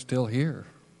why you're still here.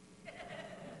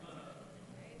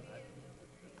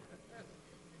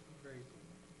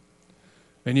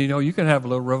 And you can have a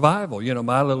little revival.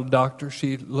 My little doctor,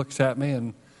 she looks at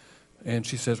me and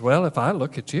she says, well, if I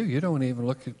look at you, you don't even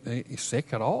look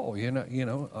sick at all.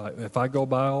 If I go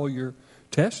by all your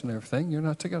tests and everything, you're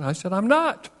not sick at all. I said, I'm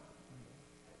not.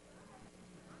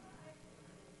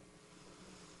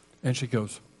 And she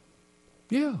goes,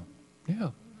 yeah,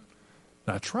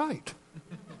 that's right.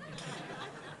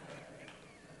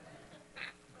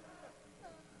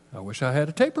 I wish I had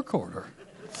a tape recorder.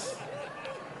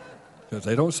 Because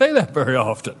they don't say that very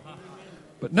often.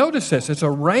 But notice this, it's a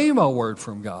rhema word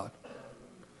from God.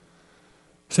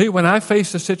 See, when I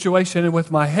faced a situation with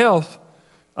my health,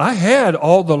 I had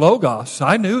all the Logos.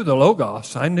 I knew the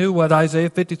Logos. I knew what Isaiah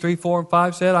 53, 4 and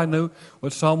 5 said. I knew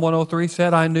what Psalm 103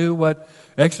 said. I knew what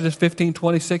Exodus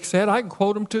 15:26 said. I can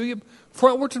quote them to you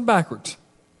frontwards and backwards.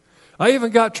 I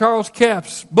even got Charles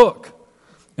Capp's book.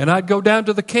 And I'd go down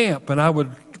to the camp and I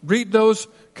would read those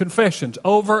confessions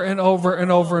over and over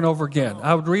and over and over again.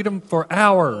 I would read them for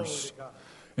hours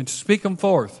and speak them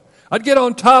forth. I'd get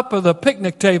on top of the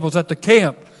picnic tables at the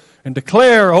camp and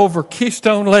declare over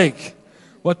Keystone Lake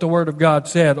what the Word of God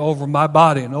said over my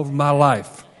body and over my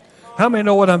life. How many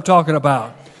know what I'm talking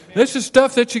about? This is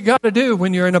stuff that you got to do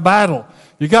when you're in a battle.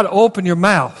 You got to open your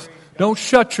mouth. Don't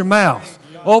shut your mouth.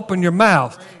 Open your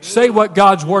mouth. Say what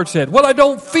God's Word said. Well, I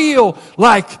don't feel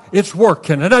like it's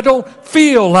working, and I don't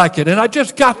feel like it, and I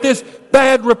just got this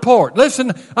bad report.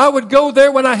 Listen, I would go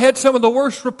there when I had some of the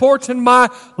worst reports in my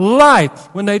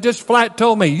life, when they just flat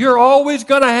told me, you're always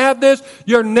going to have this,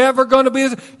 you're never going to be,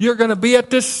 you're going to be at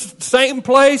this same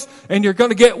place, and you're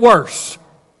going to get worse.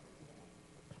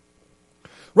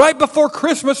 Right before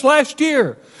Christmas last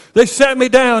year, they sat me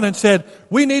down and said,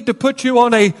 we need to put you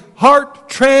on a heart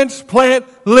transplant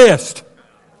list.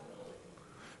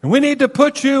 And we need to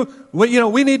put you,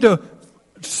 we need to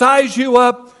size you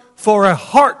up for a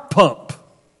heart pump.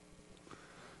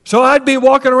 So I'd be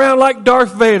walking around like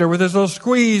Darth Vader with his little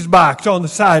squeeze box on the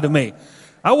side of me.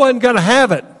 I wasn't going to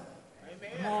have it.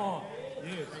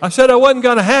 I said I wasn't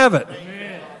going to have it.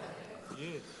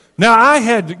 Now, I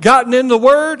had gotten in the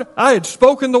Word. I had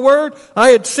spoken the Word. I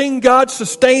had seen God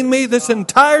sustain me this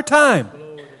entire time.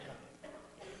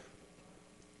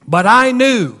 But I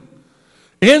knew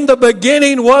in the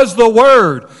beginning was the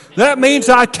Word. That means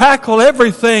I tackle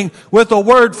everything with a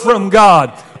word from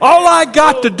God. All I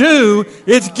got to do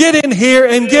is get in here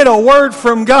and get a word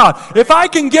from God. If I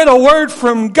can get a word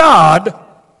from God,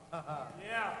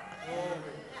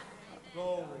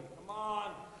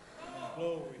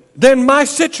 then my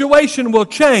situation will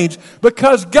change,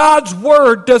 because God's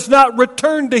Word does not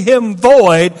return to Him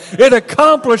void. It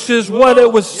accomplishes what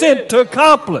it was sent to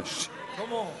accomplish.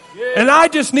 And I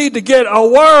just need to get a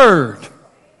word.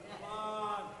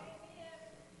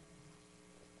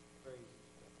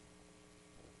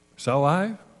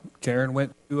 So Karen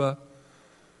went to a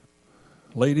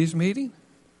ladies' meeting,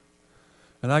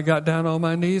 and I got down on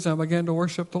my knees and I began to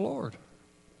worship the Lord.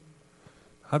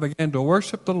 I began to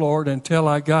worship the Lord until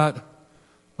I got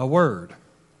a word.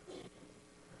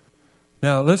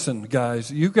 Now listen,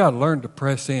 guys, you've got to learn to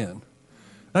press in.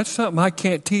 That's something I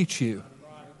can't teach you.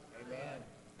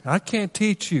 I can't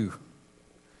teach you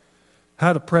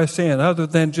how to press in other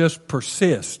than just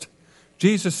persist.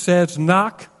 Jesus says,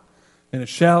 knock and it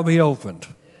shall be opened.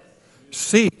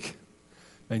 Seek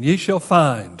and ye shall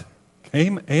find.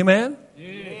 Amen?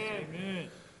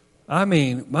 I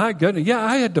mean, my goodness,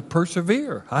 I had to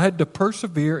persevere. I had to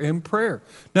persevere in prayer.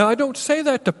 Now, I don't say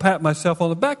that to pat myself on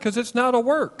the back, because it's not a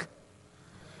work.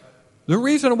 The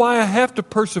reason why I have to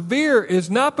persevere is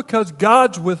not because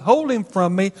God's withholding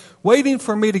from me, waiting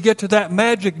for me to get to that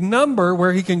magic number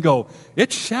where He can go,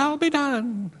 it shall be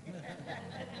done.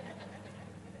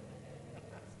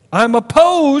 I'm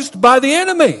opposed by the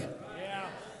enemy.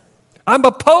 I'm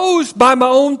opposed by my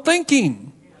own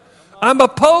thinking. I'm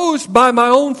opposed by my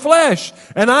own flesh.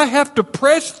 And I have to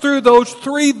press through those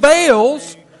 3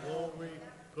 veils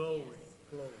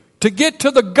to get to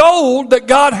the gold that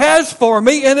God has for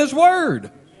me in His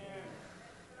Word.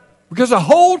 Because the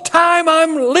whole time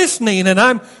I'm listening and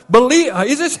I'm believing,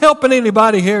 is this helping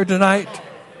anybody here tonight?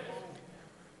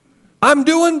 I'm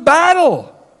doing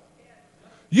battle.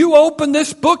 You open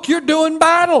this book, you're doing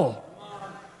battle.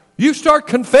 You start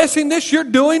confessing this, you're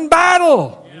doing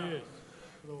battle.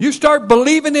 You start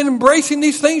believing and embracing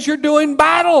these things, you're doing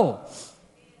battle.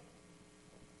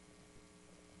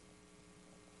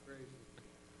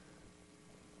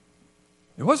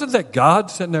 It wasn't that God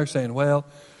sitting there saying, well,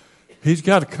 He's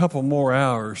got a couple more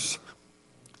hours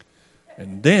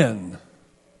and then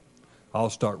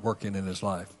I'll start working in his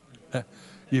life.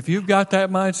 If you've got that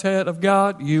mindset of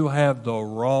God, you have the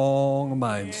wrong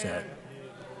mindset.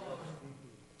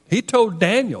 He told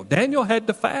Daniel had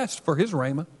to fast for his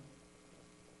rhema.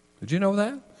 Did you know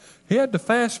that? He had to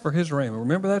fast for his rhema.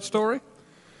 Remember that story?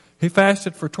 He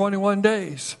fasted for 21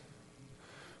 days.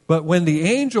 But when the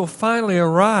angel finally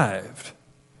arrived,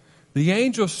 the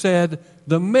angel said,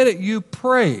 the minute you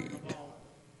prayed.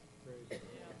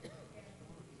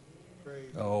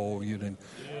 Oh, you didn't.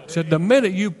 Said, the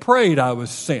minute you prayed, I was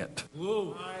sent.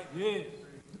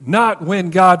 Not when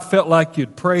God felt like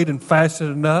you'd prayed and fasted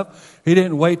enough. He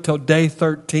didn't wait till day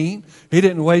 13. He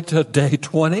didn't wait till day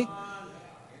 20.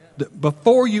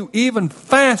 Before you even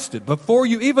fasted, before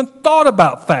you even thought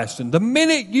about fasting, the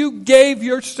minute you gave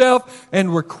yourself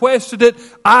and requested it,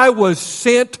 I was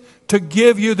sent to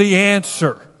give you the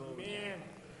answer.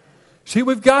 See,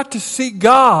 we've got to see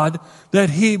God that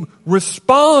He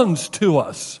responds to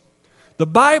us. The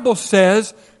Bible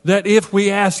says that if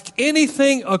we ask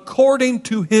anything according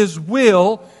to His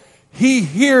will, He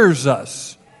hears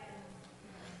us.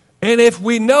 And if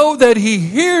we know that He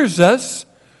hears us,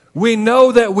 we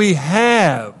know that we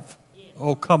have.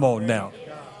 Oh, come on now.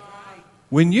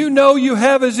 When you know you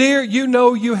have His ear, you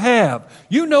know you have.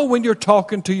 You know when you're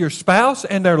talking to your spouse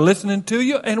and they're listening to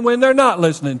you and when they're not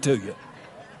listening to you.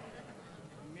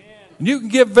 You can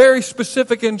give very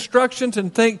specific instructions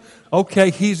and think, okay,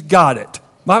 He's got it.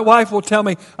 My wife will tell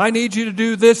me, I need you to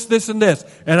do this, this, and this.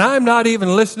 And I'm not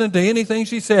even listening to anything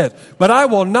she says. But I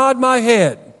will nod my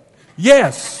head.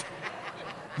 Yes.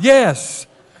 Yes.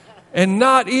 And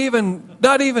not even,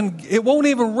 it won't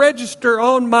even register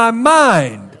on my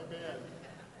mind.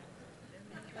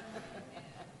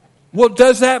 Well,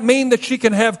 does that mean that she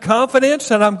can have confidence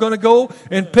that I'm going to go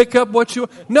and pick up what you...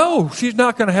 No, she's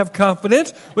not going to have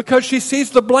confidence because she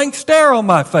sees the blank stare on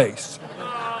my face.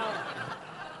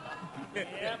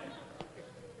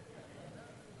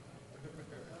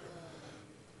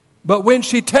 But when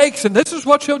she takes, and this is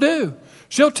what she'll do.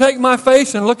 She'll take my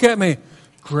face and look at me.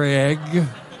 Greg...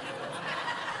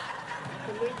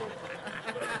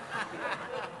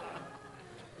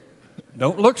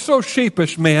 Don't look so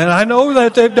sheepish, man. I know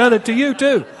that they've done it to you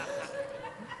too.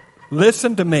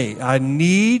 Listen to me. I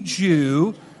need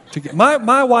you to get...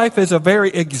 My wife is a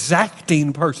very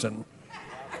exacting person.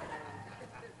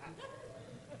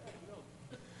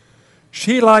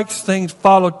 She likes things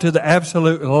followed to the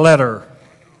absolute letter.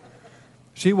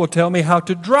 She will tell me how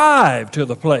to drive to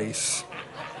the place.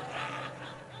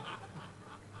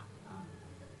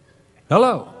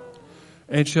 Hello.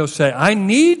 And she'll say, I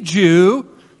need you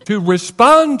to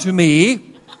respond to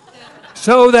me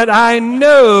so that I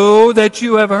know that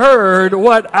you have heard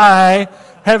what I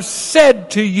have said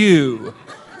to you.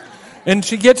 And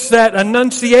she gets that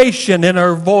enunciation in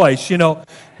her voice,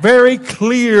 very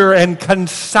clear and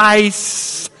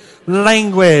concise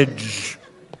language.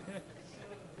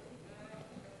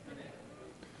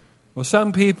 Well,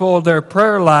 some people, their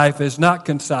prayer life is not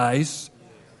concise.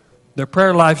 Their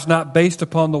prayer life's not based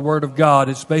upon the Word of God.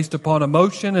 It's based upon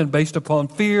emotion and based upon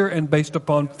fear and based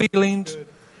upon feelings.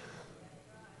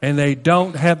 And they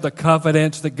don't have the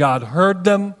confidence that God heard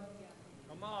them.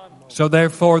 So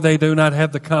therefore, they do not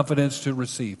have the confidence to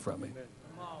receive from Him.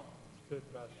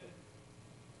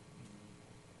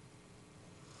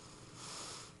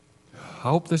 I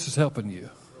hope this is helping you.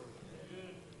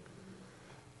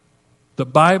 The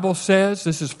Bible says,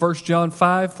 this is 1 John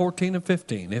 5, 14 and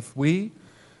 15. If we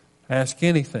ask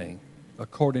anything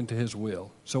according to His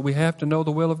will. So we have to know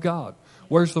the will of God.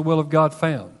 Where's the will of God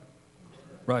found?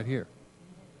 Right here.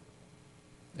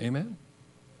 Amen?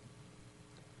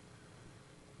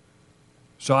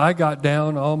 So I got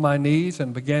down on my knees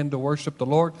and began to worship the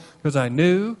Lord because I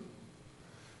knew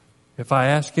if I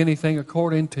ask anything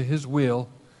according to His will,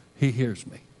 He hears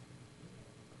me.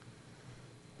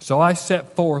 So I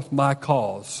set forth my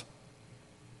cause,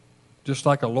 just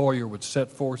like a lawyer would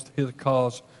set forth his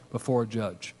cause before a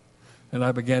judge. And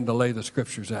I began to lay the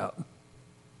scriptures out.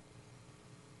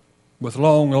 With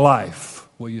long life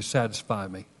will you satisfy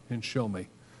me and show me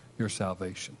your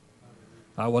salvation.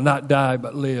 I will not die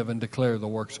but live and declare the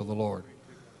works of the Lord.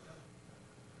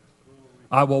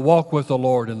 I will walk with the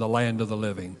Lord in the land of the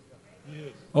living.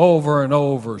 Over and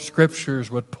over,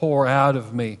 scriptures would pour out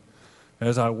of me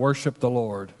as I worshiped the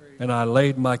Lord and I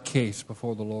laid my case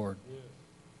before the Lord.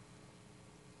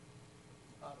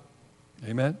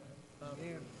 Amen?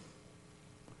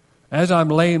 As I'm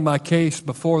laying my case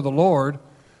before the Lord,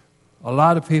 a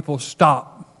lot of people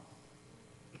stop.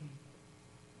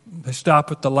 They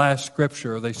stop at the last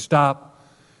scripture. They stop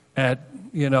at,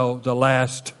 the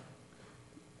last,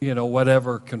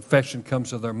 whatever confession comes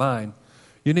to their mind.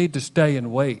 You need to stay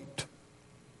and wait.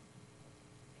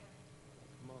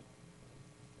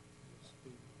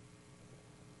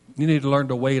 You need to learn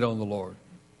to wait on the Lord.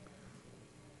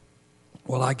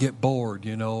 Well, I get bored,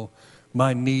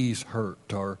 my knees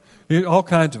hurt, or all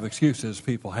kinds of excuses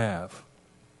people have.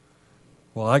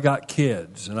 Well, I got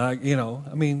kids, and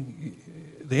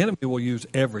the enemy will use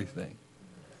everything.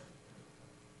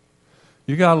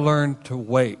 You got to learn to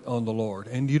wait on the Lord,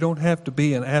 and you don't have to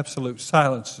be in absolute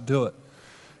silence to do it.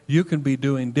 You can be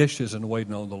doing dishes and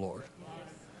waiting on the Lord.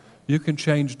 You can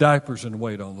change diapers and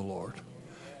wait on the Lord.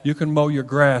 You can mow your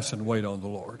grass and wait on the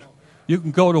Lord. You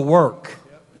can go to work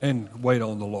and wait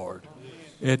on the Lord.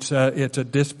 It's a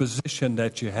disposition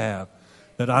that you have,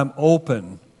 that I'm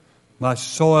open. My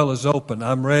soil is open.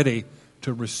 I'm ready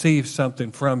to receive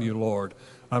something from you, Lord.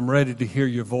 I'm ready to hear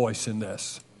your voice in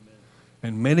this.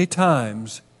 And many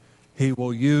times, He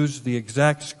will use the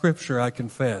exact scripture I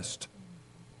confessed.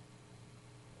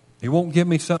 He won't give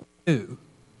me something new.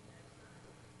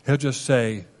 He'll just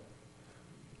say,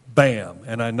 bam,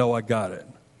 and I know I got it.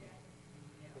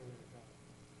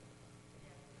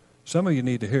 Some of you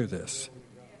need to hear this.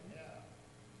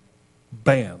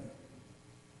 Bam.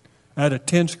 Out of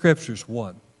 10 scriptures,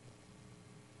 1.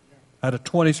 Out of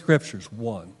 20 scriptures,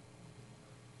 1.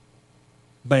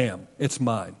 Bam. It's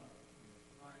mine.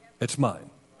 It's mine.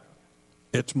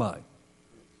 It's mine.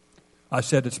 I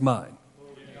said it's mine.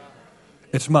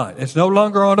 It's mine. It's no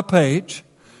longer on a page.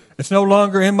 It's no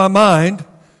longer in my mind.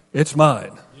 It's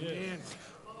mine.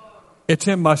 It's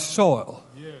in my soil.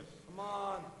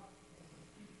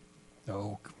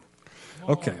 Oh,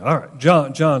 okay, all right.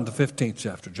 John, the 15th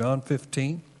chapter. John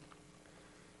 15.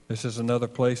 This is another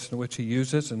place in which he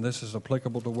uses, and this is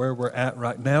applicable to where we're at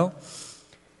right now.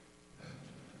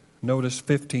 Notice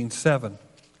 15:7.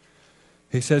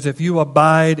 He says, if you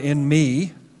abide in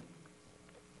me,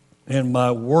 and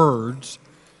my words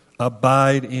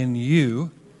abide in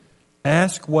you,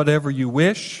 ask whatever you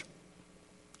wish,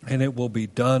 and it will be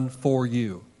done for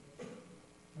you.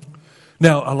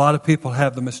 Now, a lot of people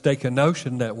have the mistaken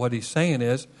notion that what he's saying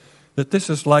is that this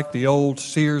is like the old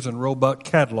Sears and Roebuck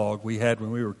catalog we had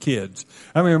when we were kids.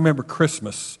 I remember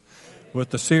Christmas with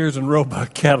the Sears and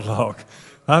Roebuck catalog.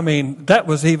 That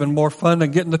was even more fun than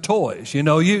getting the toys.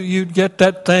 You'd get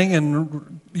that thing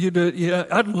and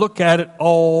I'd look at it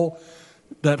all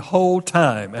that whole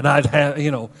time, and I'd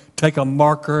have, take a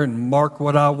marker and mark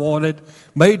what I wanted.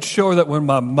 Made sure that when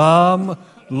my mom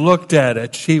looked at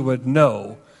it, she would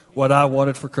know what I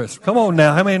wanted for Christmas. Come on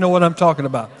now, how many know what I'm talking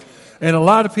about? And a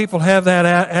lot of people have that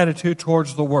attitude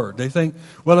towards the Word. They think,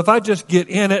 well, if I just get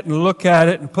in it and look at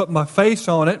it and put my face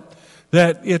on it,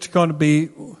 that it's going to be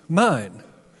mine.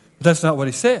 But that's not what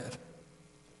he said.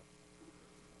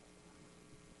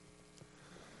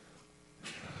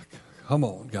 Come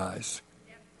on, guys.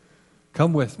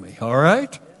 Come with me, all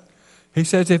right? He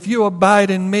says, if you abide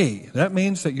in me, that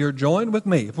means that you're joined with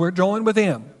me. If we're joined with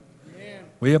Him,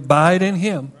 we abide in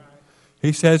Him.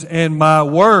 He says, and my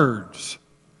words.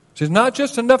 It's not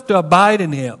just enough to abide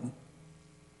in Him.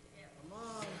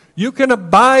 You can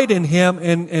abide in Him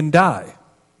and die.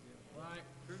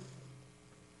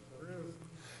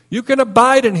 You can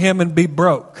abide in Him and be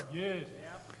broke.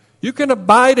 You can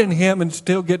abide in Him and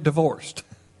still get divorced.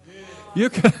 You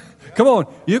can, come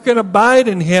on, you can abide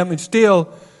in Him and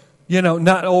still,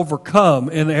 not overcome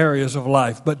in areas of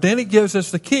life. But then He gives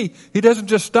us the key. He doesn't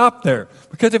just stop there.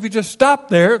 Because if He just stopped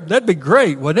there, that'd be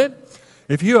great, wouldn't it?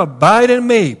 If you abide in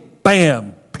me,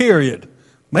 bam, period.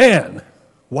 Man,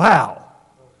 wow.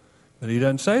 But He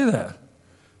doesn't say that.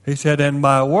 He said, and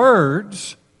my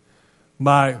words,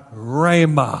 my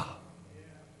rhema.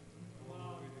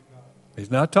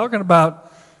 He's not talking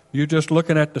about You're just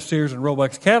looking at the Sears and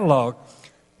Roebuck's catalog.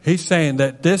 He's saying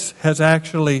that this has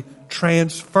actually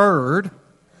transferred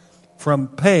from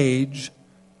page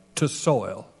to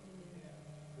soil.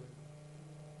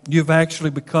 You've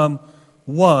actually become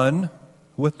one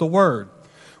with the Word.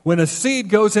 When a seed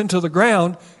goes into the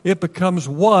ground, it becomes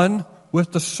one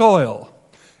with the soil.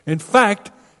 In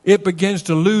fact, it begins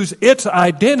to lose its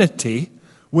identity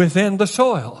within the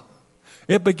soil.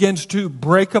 It begins to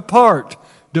break apart,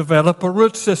 develop a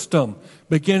root system,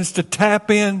 begins to tap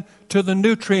in to the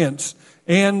nutrients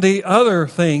and the other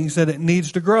things that it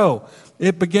needs to grow.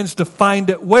 It begins to find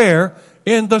it where?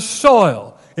 In the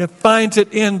soil. It finds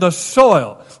it in the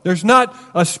soil. There's not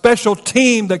a special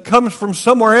team that comes from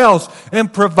somewhere else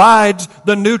and provides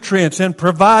the nutrients and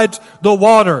provides the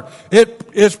water. It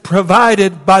is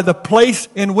provided by the place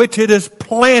in which it is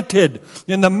planted.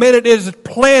 And the minute it is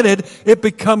planted, it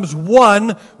becomes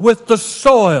one with the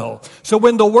soil. So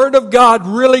when the Word of God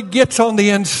really gets on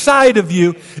the inside of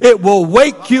you, it will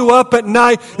wake you up at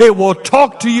night. It will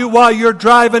talk to you while you're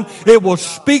driving. It will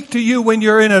speak to you when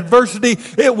you're in adversity.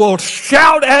 It will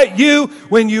shout at you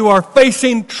when you are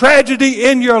facing tragedy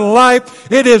in your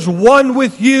life. It is one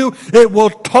with you. It will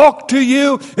talk to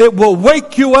you. It will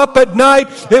wake you up at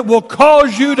night. It will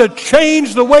cause you to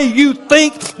change the way you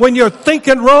think. When you're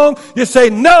thinking wrong, you say,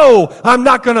 no, I'm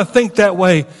not going to think that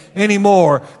way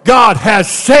anymore. God has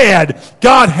said,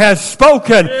 God has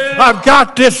spoken. I've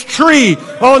got this tree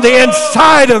on the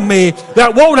inside of me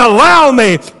that won't allow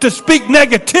me to speak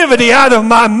negativity out of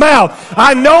my mouth.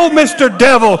 I know, Mr.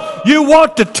 Devil, you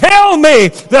want to tell me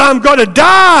that I'm going to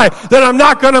die, that I'm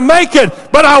not going to make it,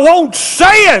 but I won't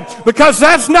say it because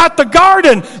that's not the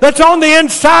garden that's on the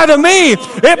inside of me.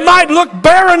 It might look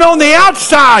barren on the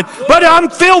outside, but I'm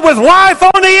filled with life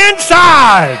on the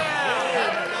inside.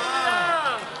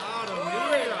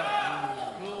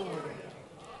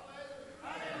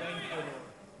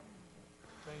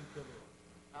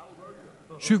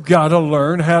 You've got to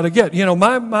learn how to get. You know,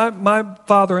 my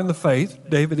father in the faith,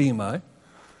 David Emai,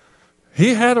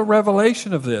 he had a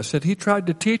revelation of this that he tried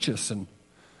to teach us. And,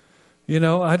 you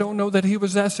know, I don't know that he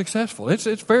was that successful. It's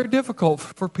very difficult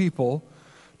for people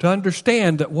to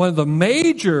understand that one of the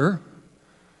major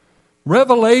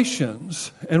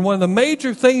revelations and one of the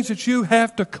major things that you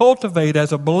have to cultivate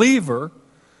as a believer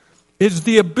is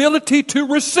the ability to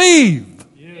receive.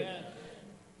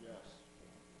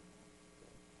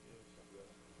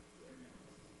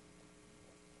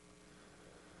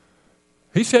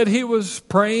 He said he was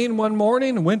praying one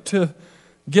morning and went to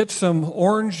get some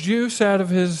orange juice out of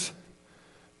his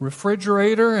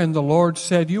refrigerator, and the Lord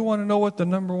said, you want to know what the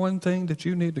number one thing that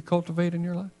you need to cultivate in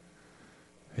your life?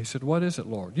 He said, what is it,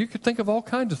 Lord? You could think of all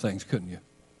kinds of things, couldn't you?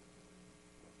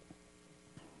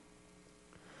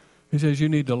 He says, you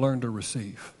need to learn to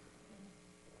receive.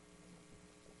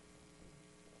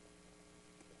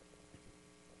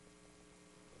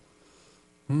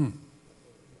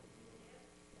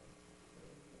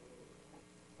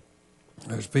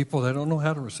 There's people that don't know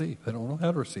how to receive. They don't know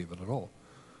how to receive it at all.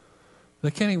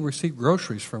 They can't even receive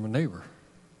groceries from a neighbor.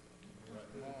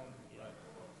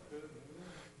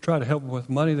 Try to help them with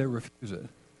money, they refuse it.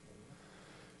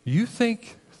 You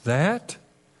think that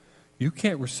you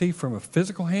can't receive from a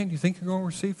physical hand? You think you're going to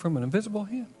receive from an invisible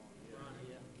hand?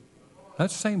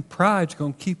 That same pride's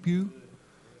going to keep you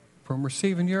from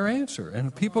receiving your answer.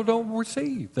 And people don't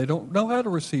receive. They don't know how to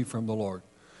receive from the Lord.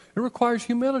 It requires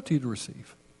humility to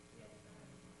receive.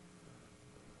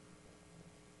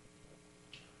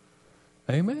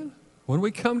 Amen. When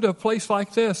we come to a place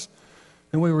like this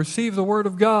and we receive the Word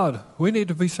of God, we need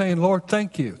to be saying, Lord,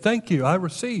 thank you. Thank you. I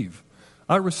receive.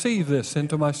 I receive this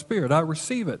into my spirit. I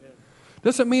receive it.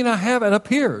 Doesn't mean I have it up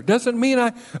here. Doesn't mean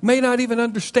I may not even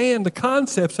understand the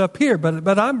concepts up here,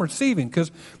 but I'm receiving because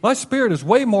my spirit is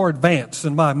way more advanced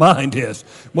than my mind is.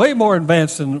 Way more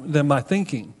advanced than my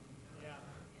thinking.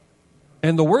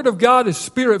 And the Word of God is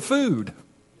spirit food.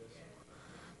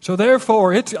 So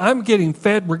therefore, I'm getting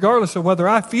fed regardless of whether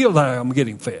I feel that I'm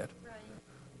getting fed.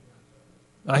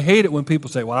 I hate it when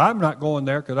people say, well, I'm not going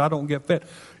there because I don't get fed.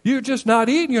 You're just not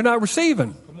eating. You're not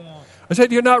receiving. Come on. I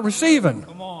said, you're not receiving.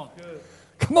 Come on. Good.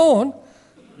 Come on.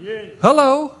 Yeah.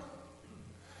 Hello.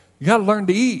 You got to learn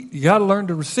to eat. You got to learn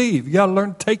to receive. You got to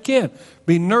learn to take in.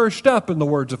 Be nourished up in the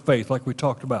words of faith like we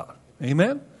talked about.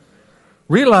 Amen?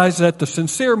 Realize that the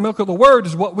sincere milk of the Word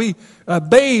is what we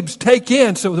babes take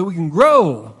in so that we can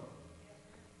grow.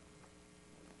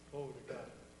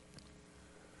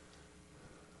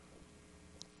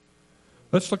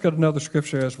 Let's look at another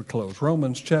scripture as we close.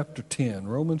 Romans chapter 10.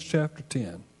 Romans chapter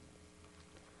 10.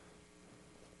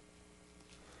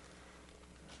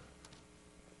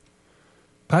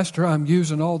 Pastor, I'm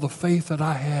using all the faith that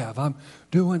I have. I'm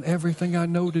doing everything I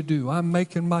know to do. I'm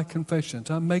making my confessions.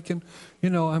 I'm making,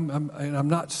 I'm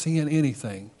not seeing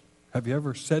anything. Have you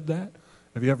ever said that?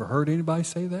 Have you ever heard anybody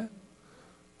say that?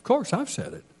 Of course, I've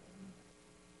said it.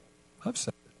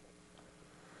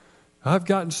 I've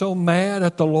gotten so mad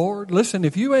at the Lord. Listen,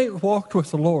 if you ain't walked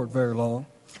with the Lord very long,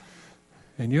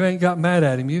 and you ain't got mad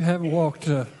at Him, you haven't walked.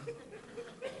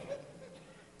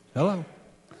 Hello.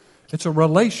 It's a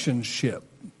relationship,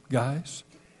 guys.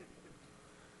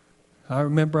 I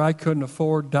remember I couldn't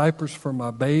afford diapers for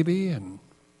my baby, and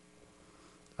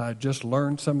I just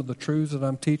learned some of the truths that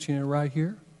I'm teaching you right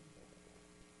here.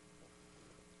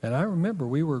 And I remember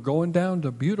we were going down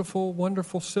to beautiful,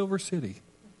 wonderful Silver City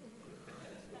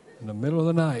in the middle of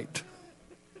the night.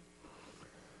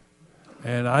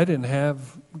 And I didn't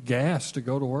have gas to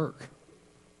go to work.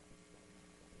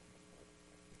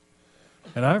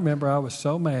 And I remember I was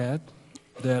so mad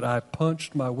that I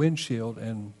punched my windshield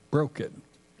and broke it.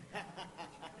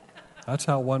 That's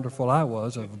how wonderful I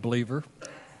was of a believer.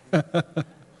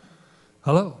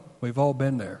 Hello, we've all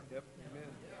been there.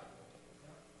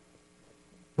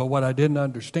 But what I didn't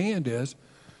understand is,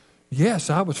 yes,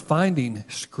 I was finding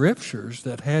scriptures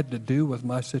that had to do with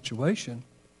my situation.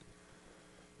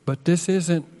 But this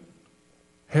isn't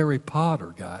Harry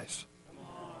Potter, guys.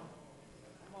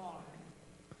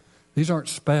 These aren't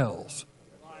spells.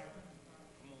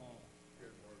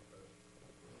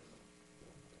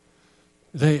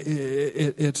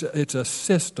 It's a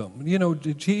system. You know,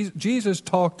 Jesus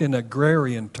talked in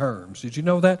agrarian terms. Did you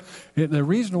know that? And the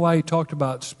reason why He talked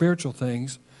about spiritual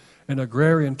things in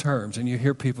agrarian terms, and you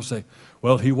hear people say,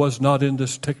 well, He was not in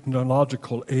this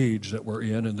technological age that we're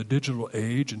in the digital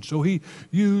age, and so He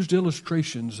used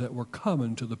illustrations that were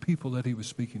common to the people that He was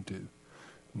speaking to.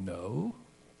 No.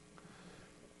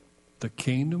 The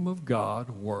kingdom of God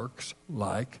works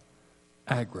like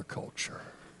agriculture.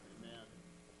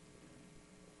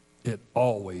 It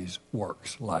always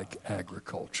works like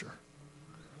agriculture.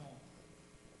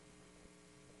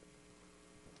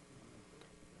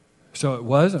 So it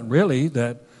wasn't really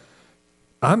that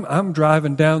I'm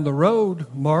driving down the road,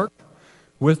 Mark,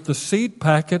 with the seed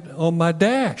packet on my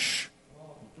dash.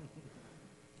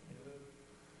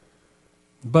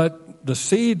 But the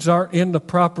seeds aren't in the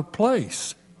proper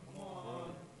place.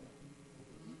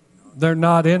 They're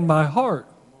not in my heart.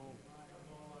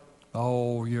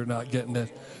 Oh, you're not getting this.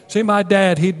 See, my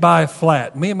dad, he'd buy a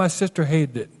flat. Me and my sister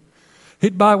hated it.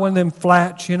 He'd buy one of them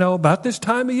flats, about this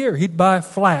time of year. He'd buy a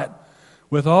flat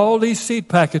with all these seed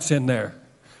packets in there.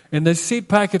 And the seed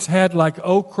packets had like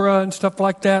okra and stuff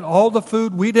like that. All the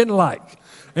food we didn't like.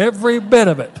 Every bit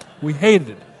of it. We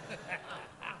hated it.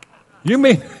 You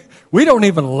mean we don't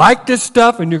even like this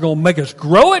stuff and you're going to make us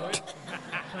grow it?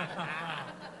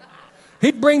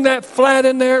 He'd bring that flat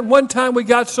in there. And one time we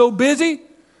got so busy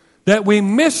that we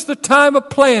missed the time of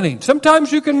planting.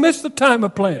 Sometimes you can miss the time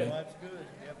of planting.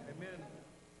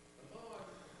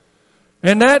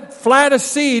 And that flat of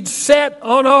seeds sat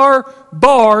on our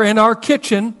bar in our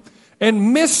kitchen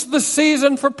and missed the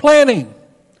season for planting.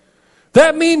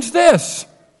 That means this.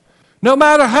 No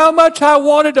matter how much I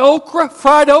wanted okra,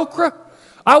 fried okra,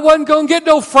 I wasn't going to get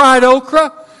no fried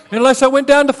okra unless I went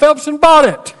down to Phelps and bought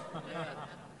it.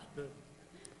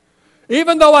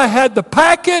 Even though I had the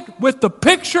packet with the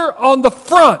picture on the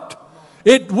front,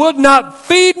 it would not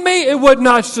feed me. It would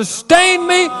not sustain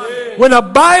me. When a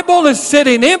Bible is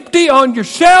sitting empty on your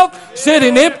shelf,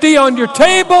 sitting empty on your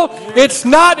table, it's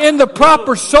not in the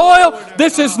proper soil.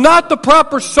 This is not the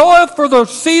proper soil for the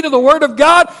seed of the Word of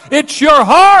God. It's your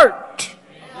heart.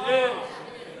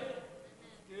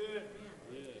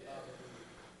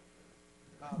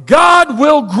 God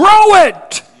will grow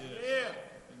it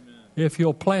if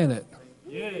you'll plant it.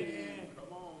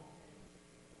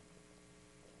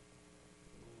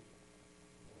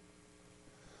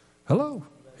 Hello,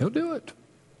 He'll do it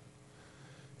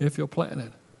if you'll plant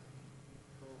it.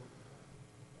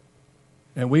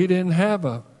 And we didn't have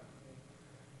a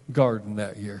garden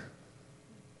that year.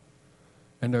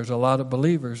 And there's a lot of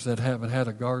believers that haven't had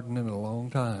a garden in a long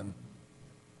time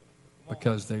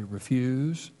because they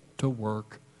refuse to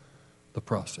work the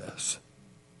process.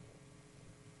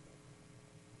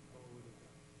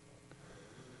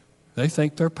 They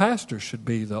think their pastor should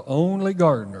be the only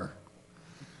gardener.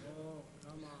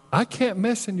 I can't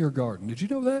mess in your garden. Did you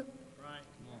know that?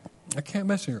 I can't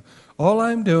mess in your. All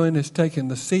I'm doing is taking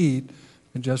the seed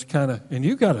and just kind of. And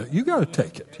you gotta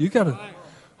take it. You gotta.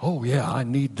 Oh yeah, I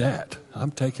need that.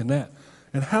 I'm taking that.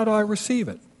 And how do I receive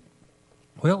it?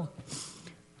 Well,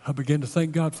 I begin to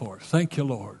thank God for it. Thank you,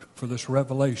 Lord, for this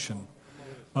revelation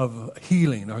of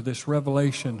healing, or this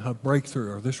revelation of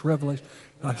breakthrough, or this revelation.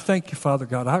 I thank you, Father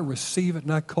God. I receive it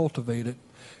and I cultivate it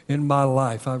in my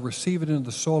life. I receive it in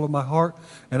the soul of my heart,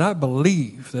 and I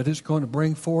believe that it's going to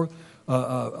bring forth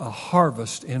a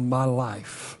harvest in my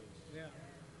life.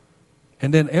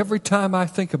 And then every time I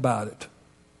think about it,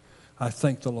 I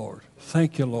thank the Lord.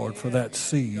 Thank you, Lord, for that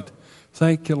seed.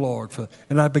 Thank you, Lord.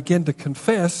 And I begin to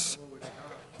confess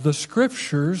the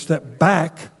scriptures that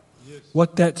back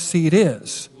what that seed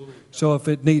is. So if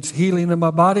it needs healing in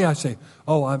my body, I say,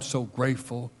 oh, I'm so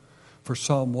grateful for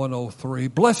Psalm 103.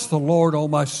 Bless the Lord, O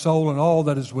my soul, and all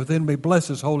that is within me. Bless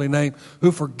his holy name,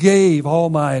 who forgave all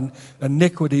my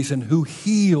iniquities and who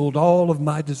healed all of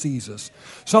my diseases.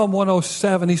 Psalm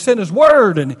 107, he sent his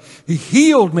word and he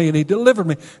healed me and he delivered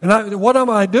me. And what am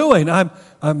I doing?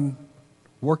 I'm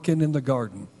working in the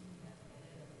garden.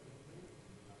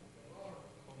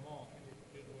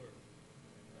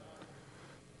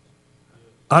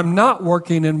 I'm not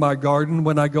working in my garden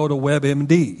when I go to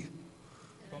WebMD.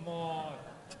 Come on.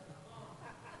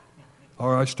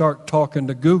 Or I start talking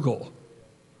to Google.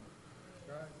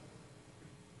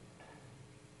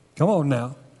 Come on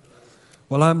now.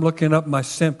 Well, I'm looking up my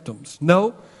symptoms.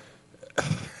 No.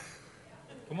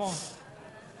 Come on.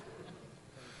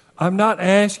 I'm not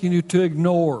asking you to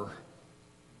ignore.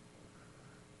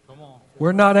 Come on.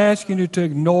 We're not asking you to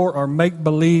ignore or make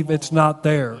believe it's not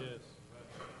there.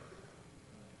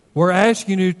 We're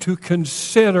asking you to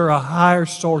consider a higher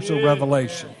source of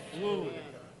revelation.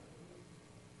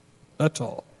 That's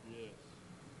all.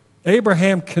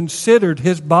 Abraham considered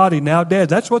his body now dead.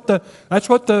 That's what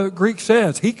the Greek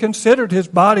says. He considered his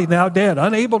body now dead,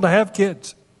 unable to have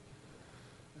kids.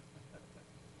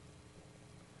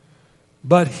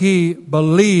 But he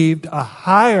believed a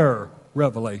higher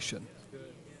revelation.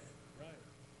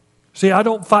 See, I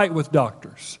don't fight with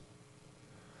doctors.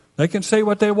 They can say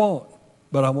what they want.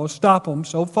 But I'm going to stop them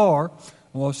so far.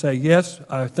 I'm going to say, yes,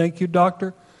 I thank you,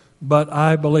 doctor, but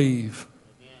I believe.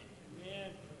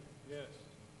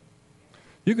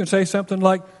 You can say something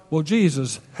like, well,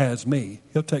 Jesus has me.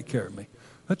 He'll take care of me.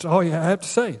 That's all you have to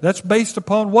say. That's based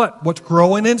upon what? What's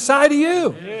growing inside of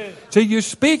you. See, you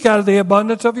speak out of the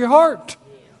abundance of your heart.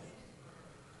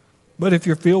 But if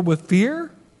you're filled with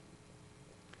fear,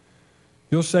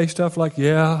 you'll say stuff like,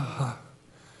 yeah,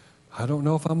 I don't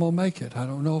know if I'm going to make it. I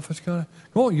don't know if it's going to.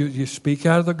 Come on, you speak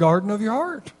out of the garden of your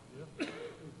heart.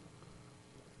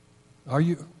 Are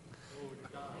you?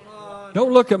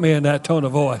 Don't look at me in that tone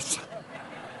of voice.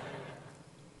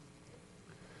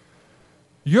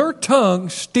 Your tongue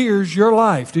steers your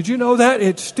life. Did you know that?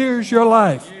 It steers your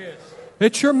life.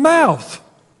 It's your mouth.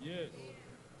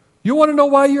 You want to know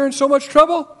why you're in so much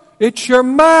trouble? It's your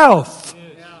mouth.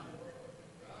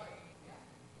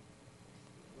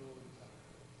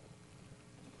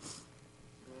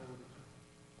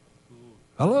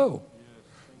 Hello.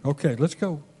 Okay, let's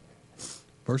go.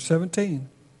 Verse 17.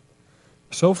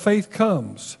 So faith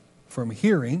comes from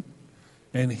hearing,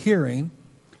 and hearing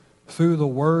through the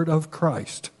word of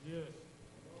Christ.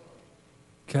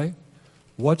 Okay?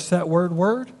 What's that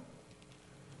word?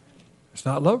 It's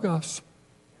not logos.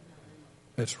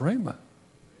 It's rhema.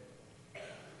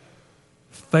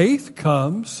 Faith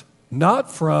comes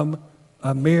not from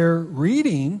a mere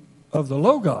reading of the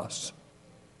logos.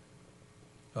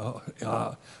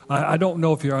 I don't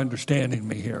know if you're understanding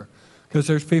me here, because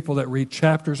there's people that read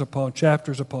chapters upon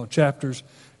chapters upon chapters,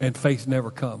 and faith never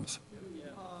comes.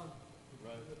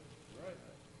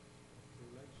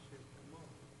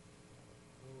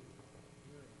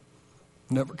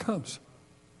 Never comes.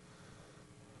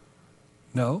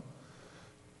 No.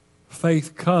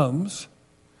 Faith comes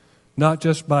not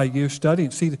just by you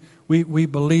studying. See, we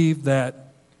believe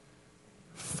that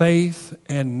faith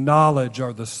and knowledge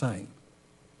are the same.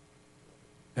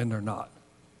 And they're not.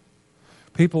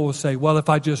 People will say, well, if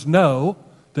I just know,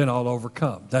 then I'll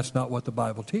overcome. That's not what the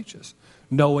Bible teaches.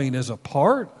 Knowing is a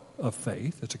part of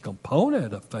faith. It's a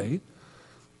component of faith.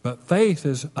 But faith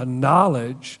is a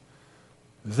knowledge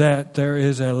that there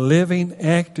is a living,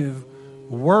 active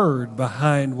word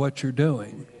behind what you're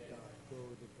doing.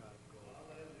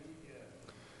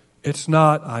 It's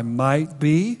not, I might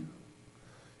be.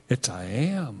 It's, I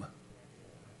am.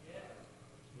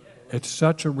 It's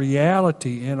such a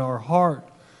reality in our heart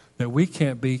that we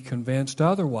can't be convinced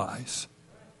otherwise.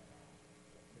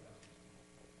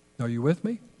 Are you with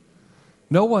me?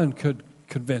 No one could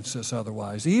convince us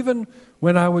otherwise. Even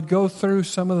when I would go through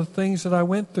some of the things that I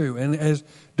went through, and as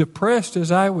depressed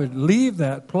as I would leave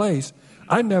that place,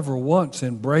 I never once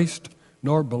embraced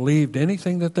nor believed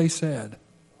anything that they said.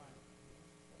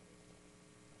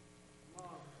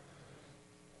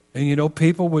 And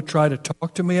people would try to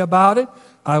talk to me about it.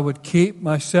 I would keep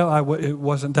myself, it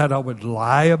wasn't that I would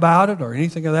lie about it or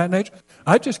anything of that nature.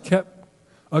 I just kept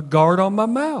a guard on my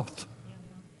mouth.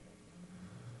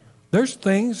 There's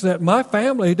things that my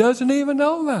family doesn't even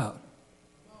know about.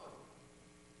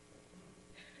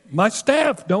 My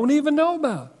staff don't even know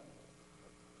about.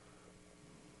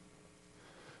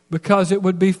 Because it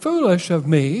would be foolish of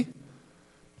me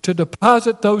to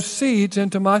deposit those seeds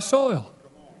into my soil.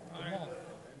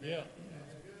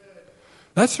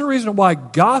 That's the reason why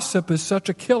gossip is such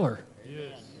a killer.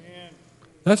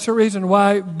 That's the reason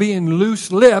why being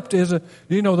loose-lipped is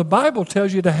the Bible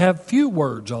tells you to have few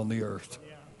words on the earth.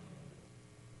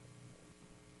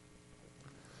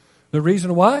 The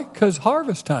reason why? Because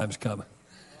harvest time's coming.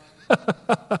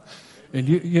 And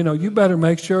you better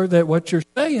make sure that what you're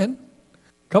saying,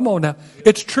 come on now,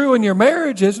 it's true in your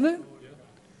marriage, isn't it?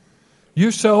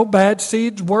 You sow bad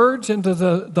seeds, words into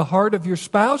the heart of your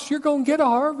spouse, you're going to get a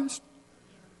harvest.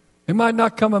 It might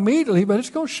not come immediately, but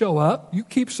it's going to show up. You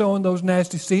keep sowing those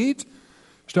nasty seeds,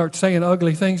 start saying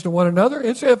ugly things to one another,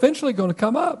 it's eventually going to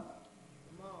come up.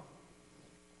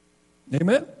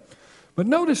 Amen? But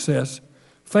notice this,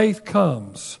 faith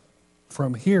comes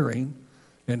from hearing,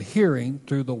 and hearing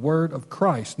through the word of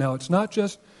Christ. Now, it's not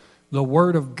just the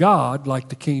word of God, like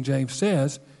the King James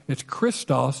says, it's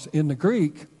Christos in the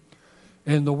Greek,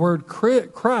 and the word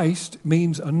Christ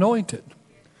means anointed.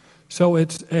 So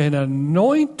it's an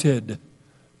anointed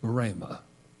rhema.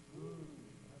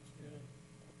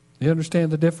 You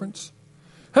understand the difference?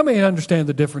 How many understand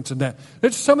the difference in that?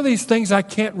 There's some of these things I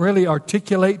can't really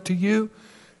articulate to you.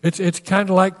 It's kind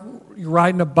of like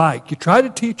riding a bike. You try to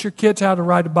teach your kids how to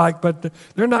ride a bike, but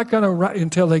they're not going to ride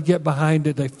until they get behind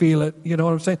it, they feel it. You know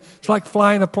what I'm saying? It's like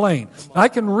flying a plane. I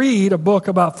can read a book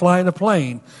about flying a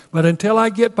plane, but until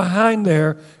I get behind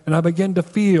there and I begin to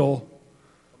feel,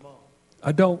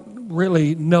 I don't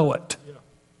really know it.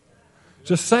 It's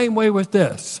the same way with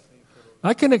this.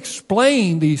 I can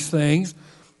explain these things,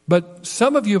 but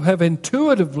some of you have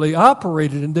intuitively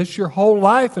operated in this your whole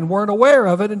life and weren't aware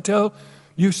of it until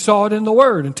you saw it in the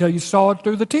Word, until you saw it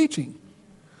through the teaching.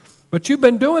 But you've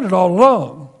been doing it all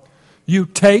along. You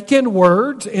take in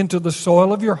words into the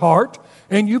soil of your heart,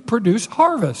 and you produce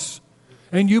harvests,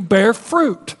 and you bear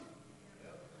fruit.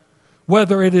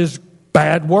 Whether it is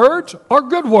bad words or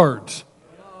good words.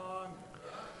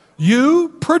 You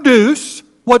produce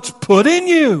what's put in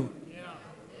you.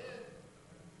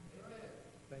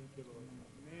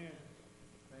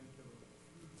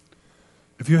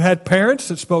 If you had parents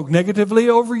that spoke negatively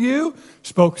over you,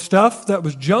 spoke stuff that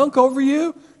was junk over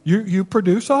you, you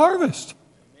produce a harvest.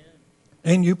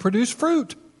 And you produce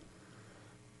fruit.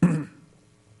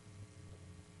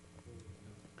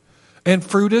 And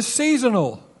fruit is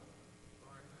seasonal.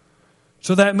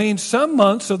 So that means some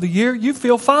months of the year you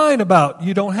feel fine about.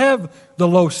 You don't have the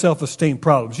low self-esteem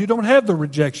problems. You don't have the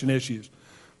rejection issues.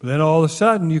 But then all of a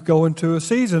sudden you go into a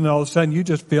season and all of a sudden you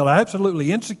just feel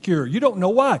absolutely insecure. You don't know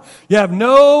why. You have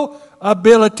no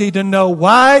ability to know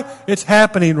why it's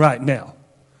happening right now.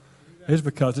 It's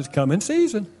because it's coming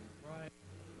season.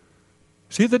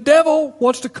 See, the devil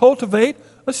wants to cultivate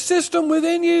a system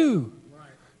within you.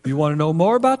 You want to know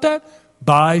more about that?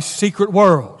 Buy Secret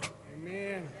World.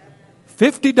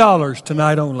 $50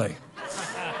 tonight only.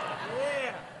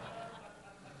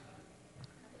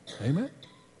 Amen.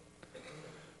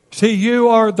 See, you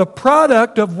are the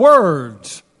product of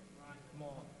words.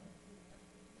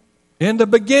 In the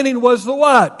beginning was the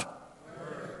what?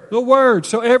 The Word.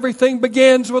 So everything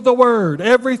begins with the Word.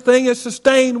 Everything is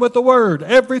sustained with the Word.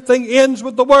 Everything ends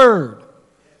with the Word.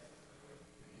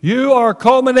 You are a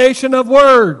culmination of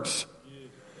words.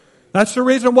 That's the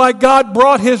reason why God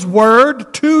brought His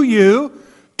Word to you,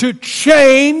 to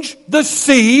change the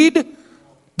seed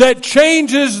that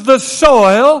changes the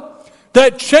soil,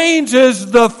 that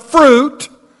changes the fruit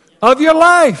of your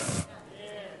life.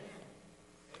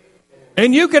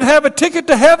 And you can have a ticket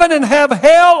to heaven and have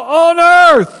hell on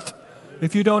earth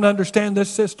if you don't understand this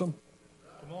system.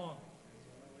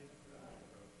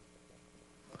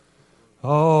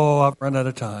 Oh, I've run out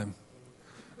of time.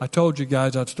 I told you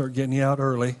guys I'd start getting you out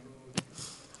early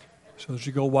so that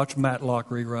you go watch Matlock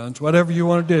reruns, whatever you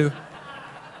want to do.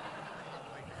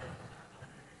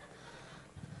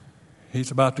 He's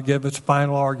about to give his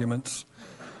final arguments.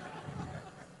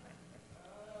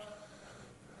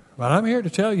 But I'm here to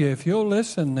tell you, if you'll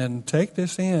listen and take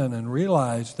this in and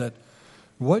realize that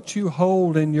what you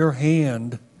hold in your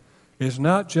hand is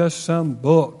not just some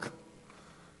book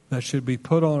that should be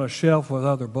put on a shelf with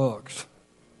other books.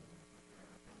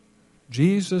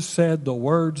 Jesus said, the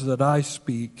words that I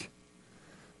speak,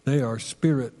 they are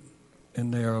spirit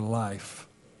and they are life.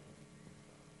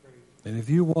 And if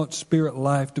you want spirit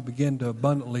life to begin to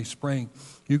abundantly spring,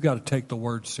 you've got to take the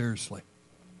Word seriously.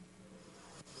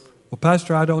 Well,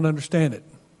 Pastor, I don't understand it.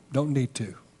 Don't need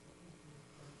to.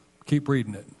 Keep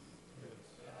reading it.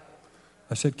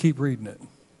 I said, keep reading it.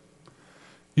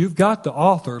 You've got the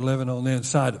author living on the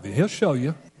inside of you. He'll show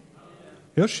you.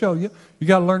 He'll show you. You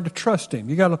got to learn to trust Him.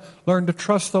 You got to learn to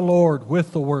trust the Lord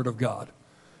with the Word of God.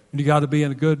 And you got to be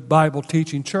in a good Bible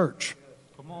teaching church.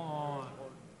 Come on.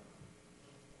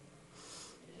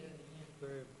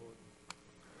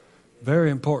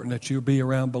 Very important that you be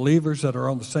around believers that are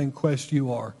on the same quest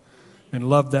you are and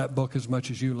love that book as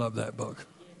much as you love that book.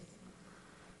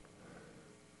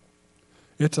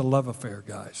 It's a love affair,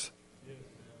 guys.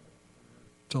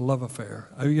 It's a love affair.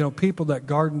 You know, people that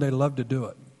garden, they love to do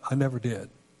it. I never did.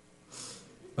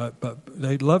 But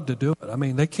they love to do it. I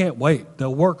mean, they can't wait.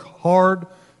 They'll work hard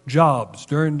jobs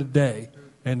during the day,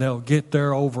 and they'll get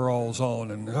their overalls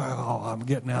on, and, oh, I'm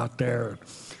getting out there.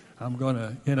 I'm going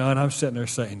to, you know, and I'm sitting there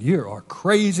saying, you are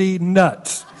crazy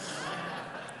nuts.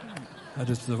 That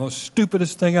is the most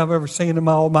stupidest thing I've ever seen in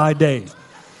all my days.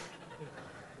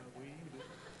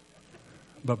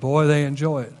 But boy, they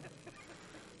enjoy it.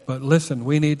 But listen,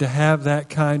 we need to have that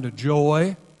kind of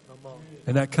joy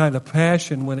and that kind of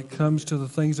passion when it comes to the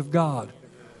things of God.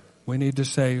 We need to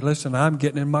say, listen, I'm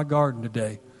getting in my garden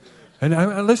today. And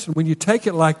listen, when you take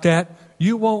it like that,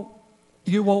 you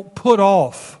won't put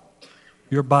off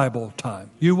your Bible time.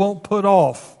 You won't put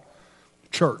off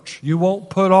church. You won't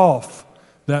put off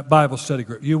that Bible study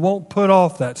group. You won't put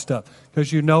off that stuff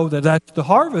because you know that that's the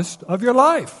harvest of your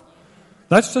life.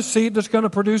 That's the seed that's going to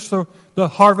produce the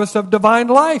harvest of divine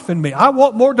life in me. I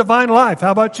want more divine life.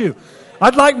 How about you?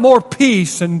 I'd like more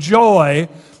peace and joy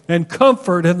and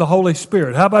comfort in the Holy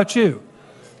Spirit. How about you?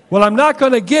 Well, I'm not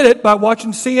going to get it by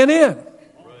watching CNN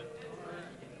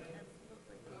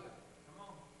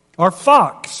or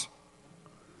Fox.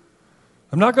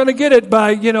 I'm not going to get it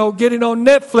by, getting on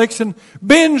Netflix and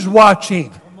binge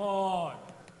watching. Come on.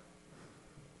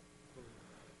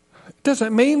 It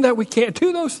doesn't mean that we can't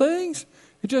do those things.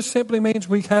 It just simply means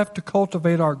we have to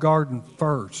cultivate our garden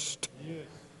first. Yes.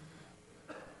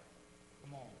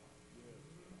 Come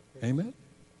on. Amen.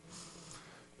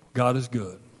 God is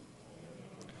good.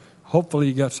 Hopefully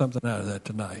you got something out of that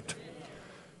tonight.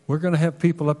 We're going to have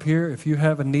people up here. If you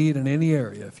have a need in any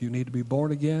area, if you need to be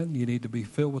born again, you need to be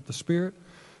filled with the Spirit,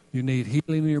 you need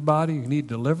healing in your body, you need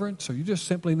deliverance, or you just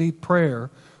simply need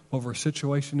prayer over a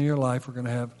situation in your life, we're going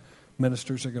to have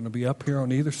ministers that are going to be up here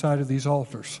on either side of these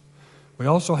altars. We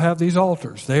also have these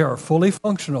altars. They are fully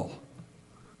functional.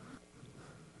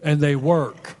 And they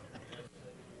work.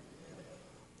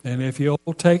 And if you'll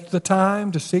take the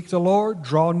time to seek the Lord,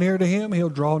 draw near to Him, He'll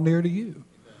draw near to you.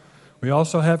 We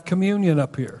also have communion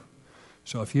up here.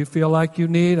 So if you feel like you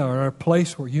need or a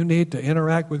place where you need to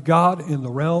interact with God in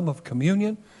the realm of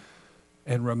communion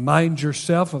and remind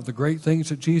yourself of the great things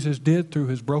that Jesus did through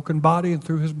His broken body and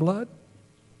through His blood,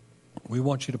 we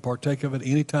want you to partake of it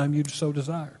anytime you so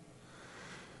desire.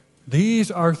 These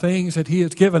are things that He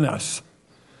has given us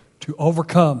to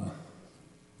overcome.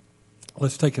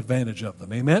 Let's take advantage of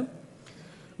them. Amen?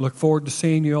 Look forward to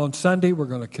seeing you on Sunday. We're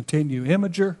going to continue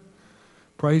Imager.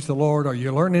 Praise the Lord. Are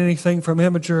you learning anything from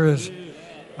Imager?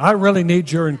 I really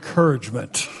need your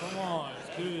encouragement. Come on.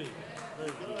 It's good.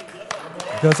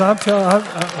 Because I'm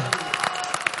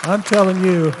telling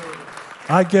you,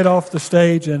 I get off the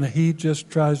stage and he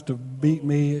just tries to beat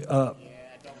me up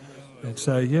and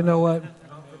say, you know what?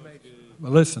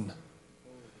 Well, listen,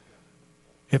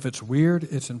 if it's weird,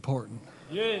 it's important.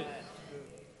 Yes.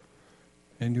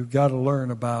 And you've got to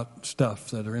learn about stuff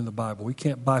that are in the Bible. We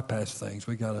can't bypass things.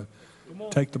 We got to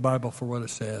take the Bible for what it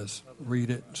says, read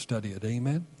it, study it.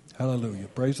 Amen? Hallelujah.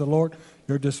 Praise the Lord.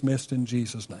 You're dismissed in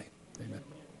Jesus' name. Amen.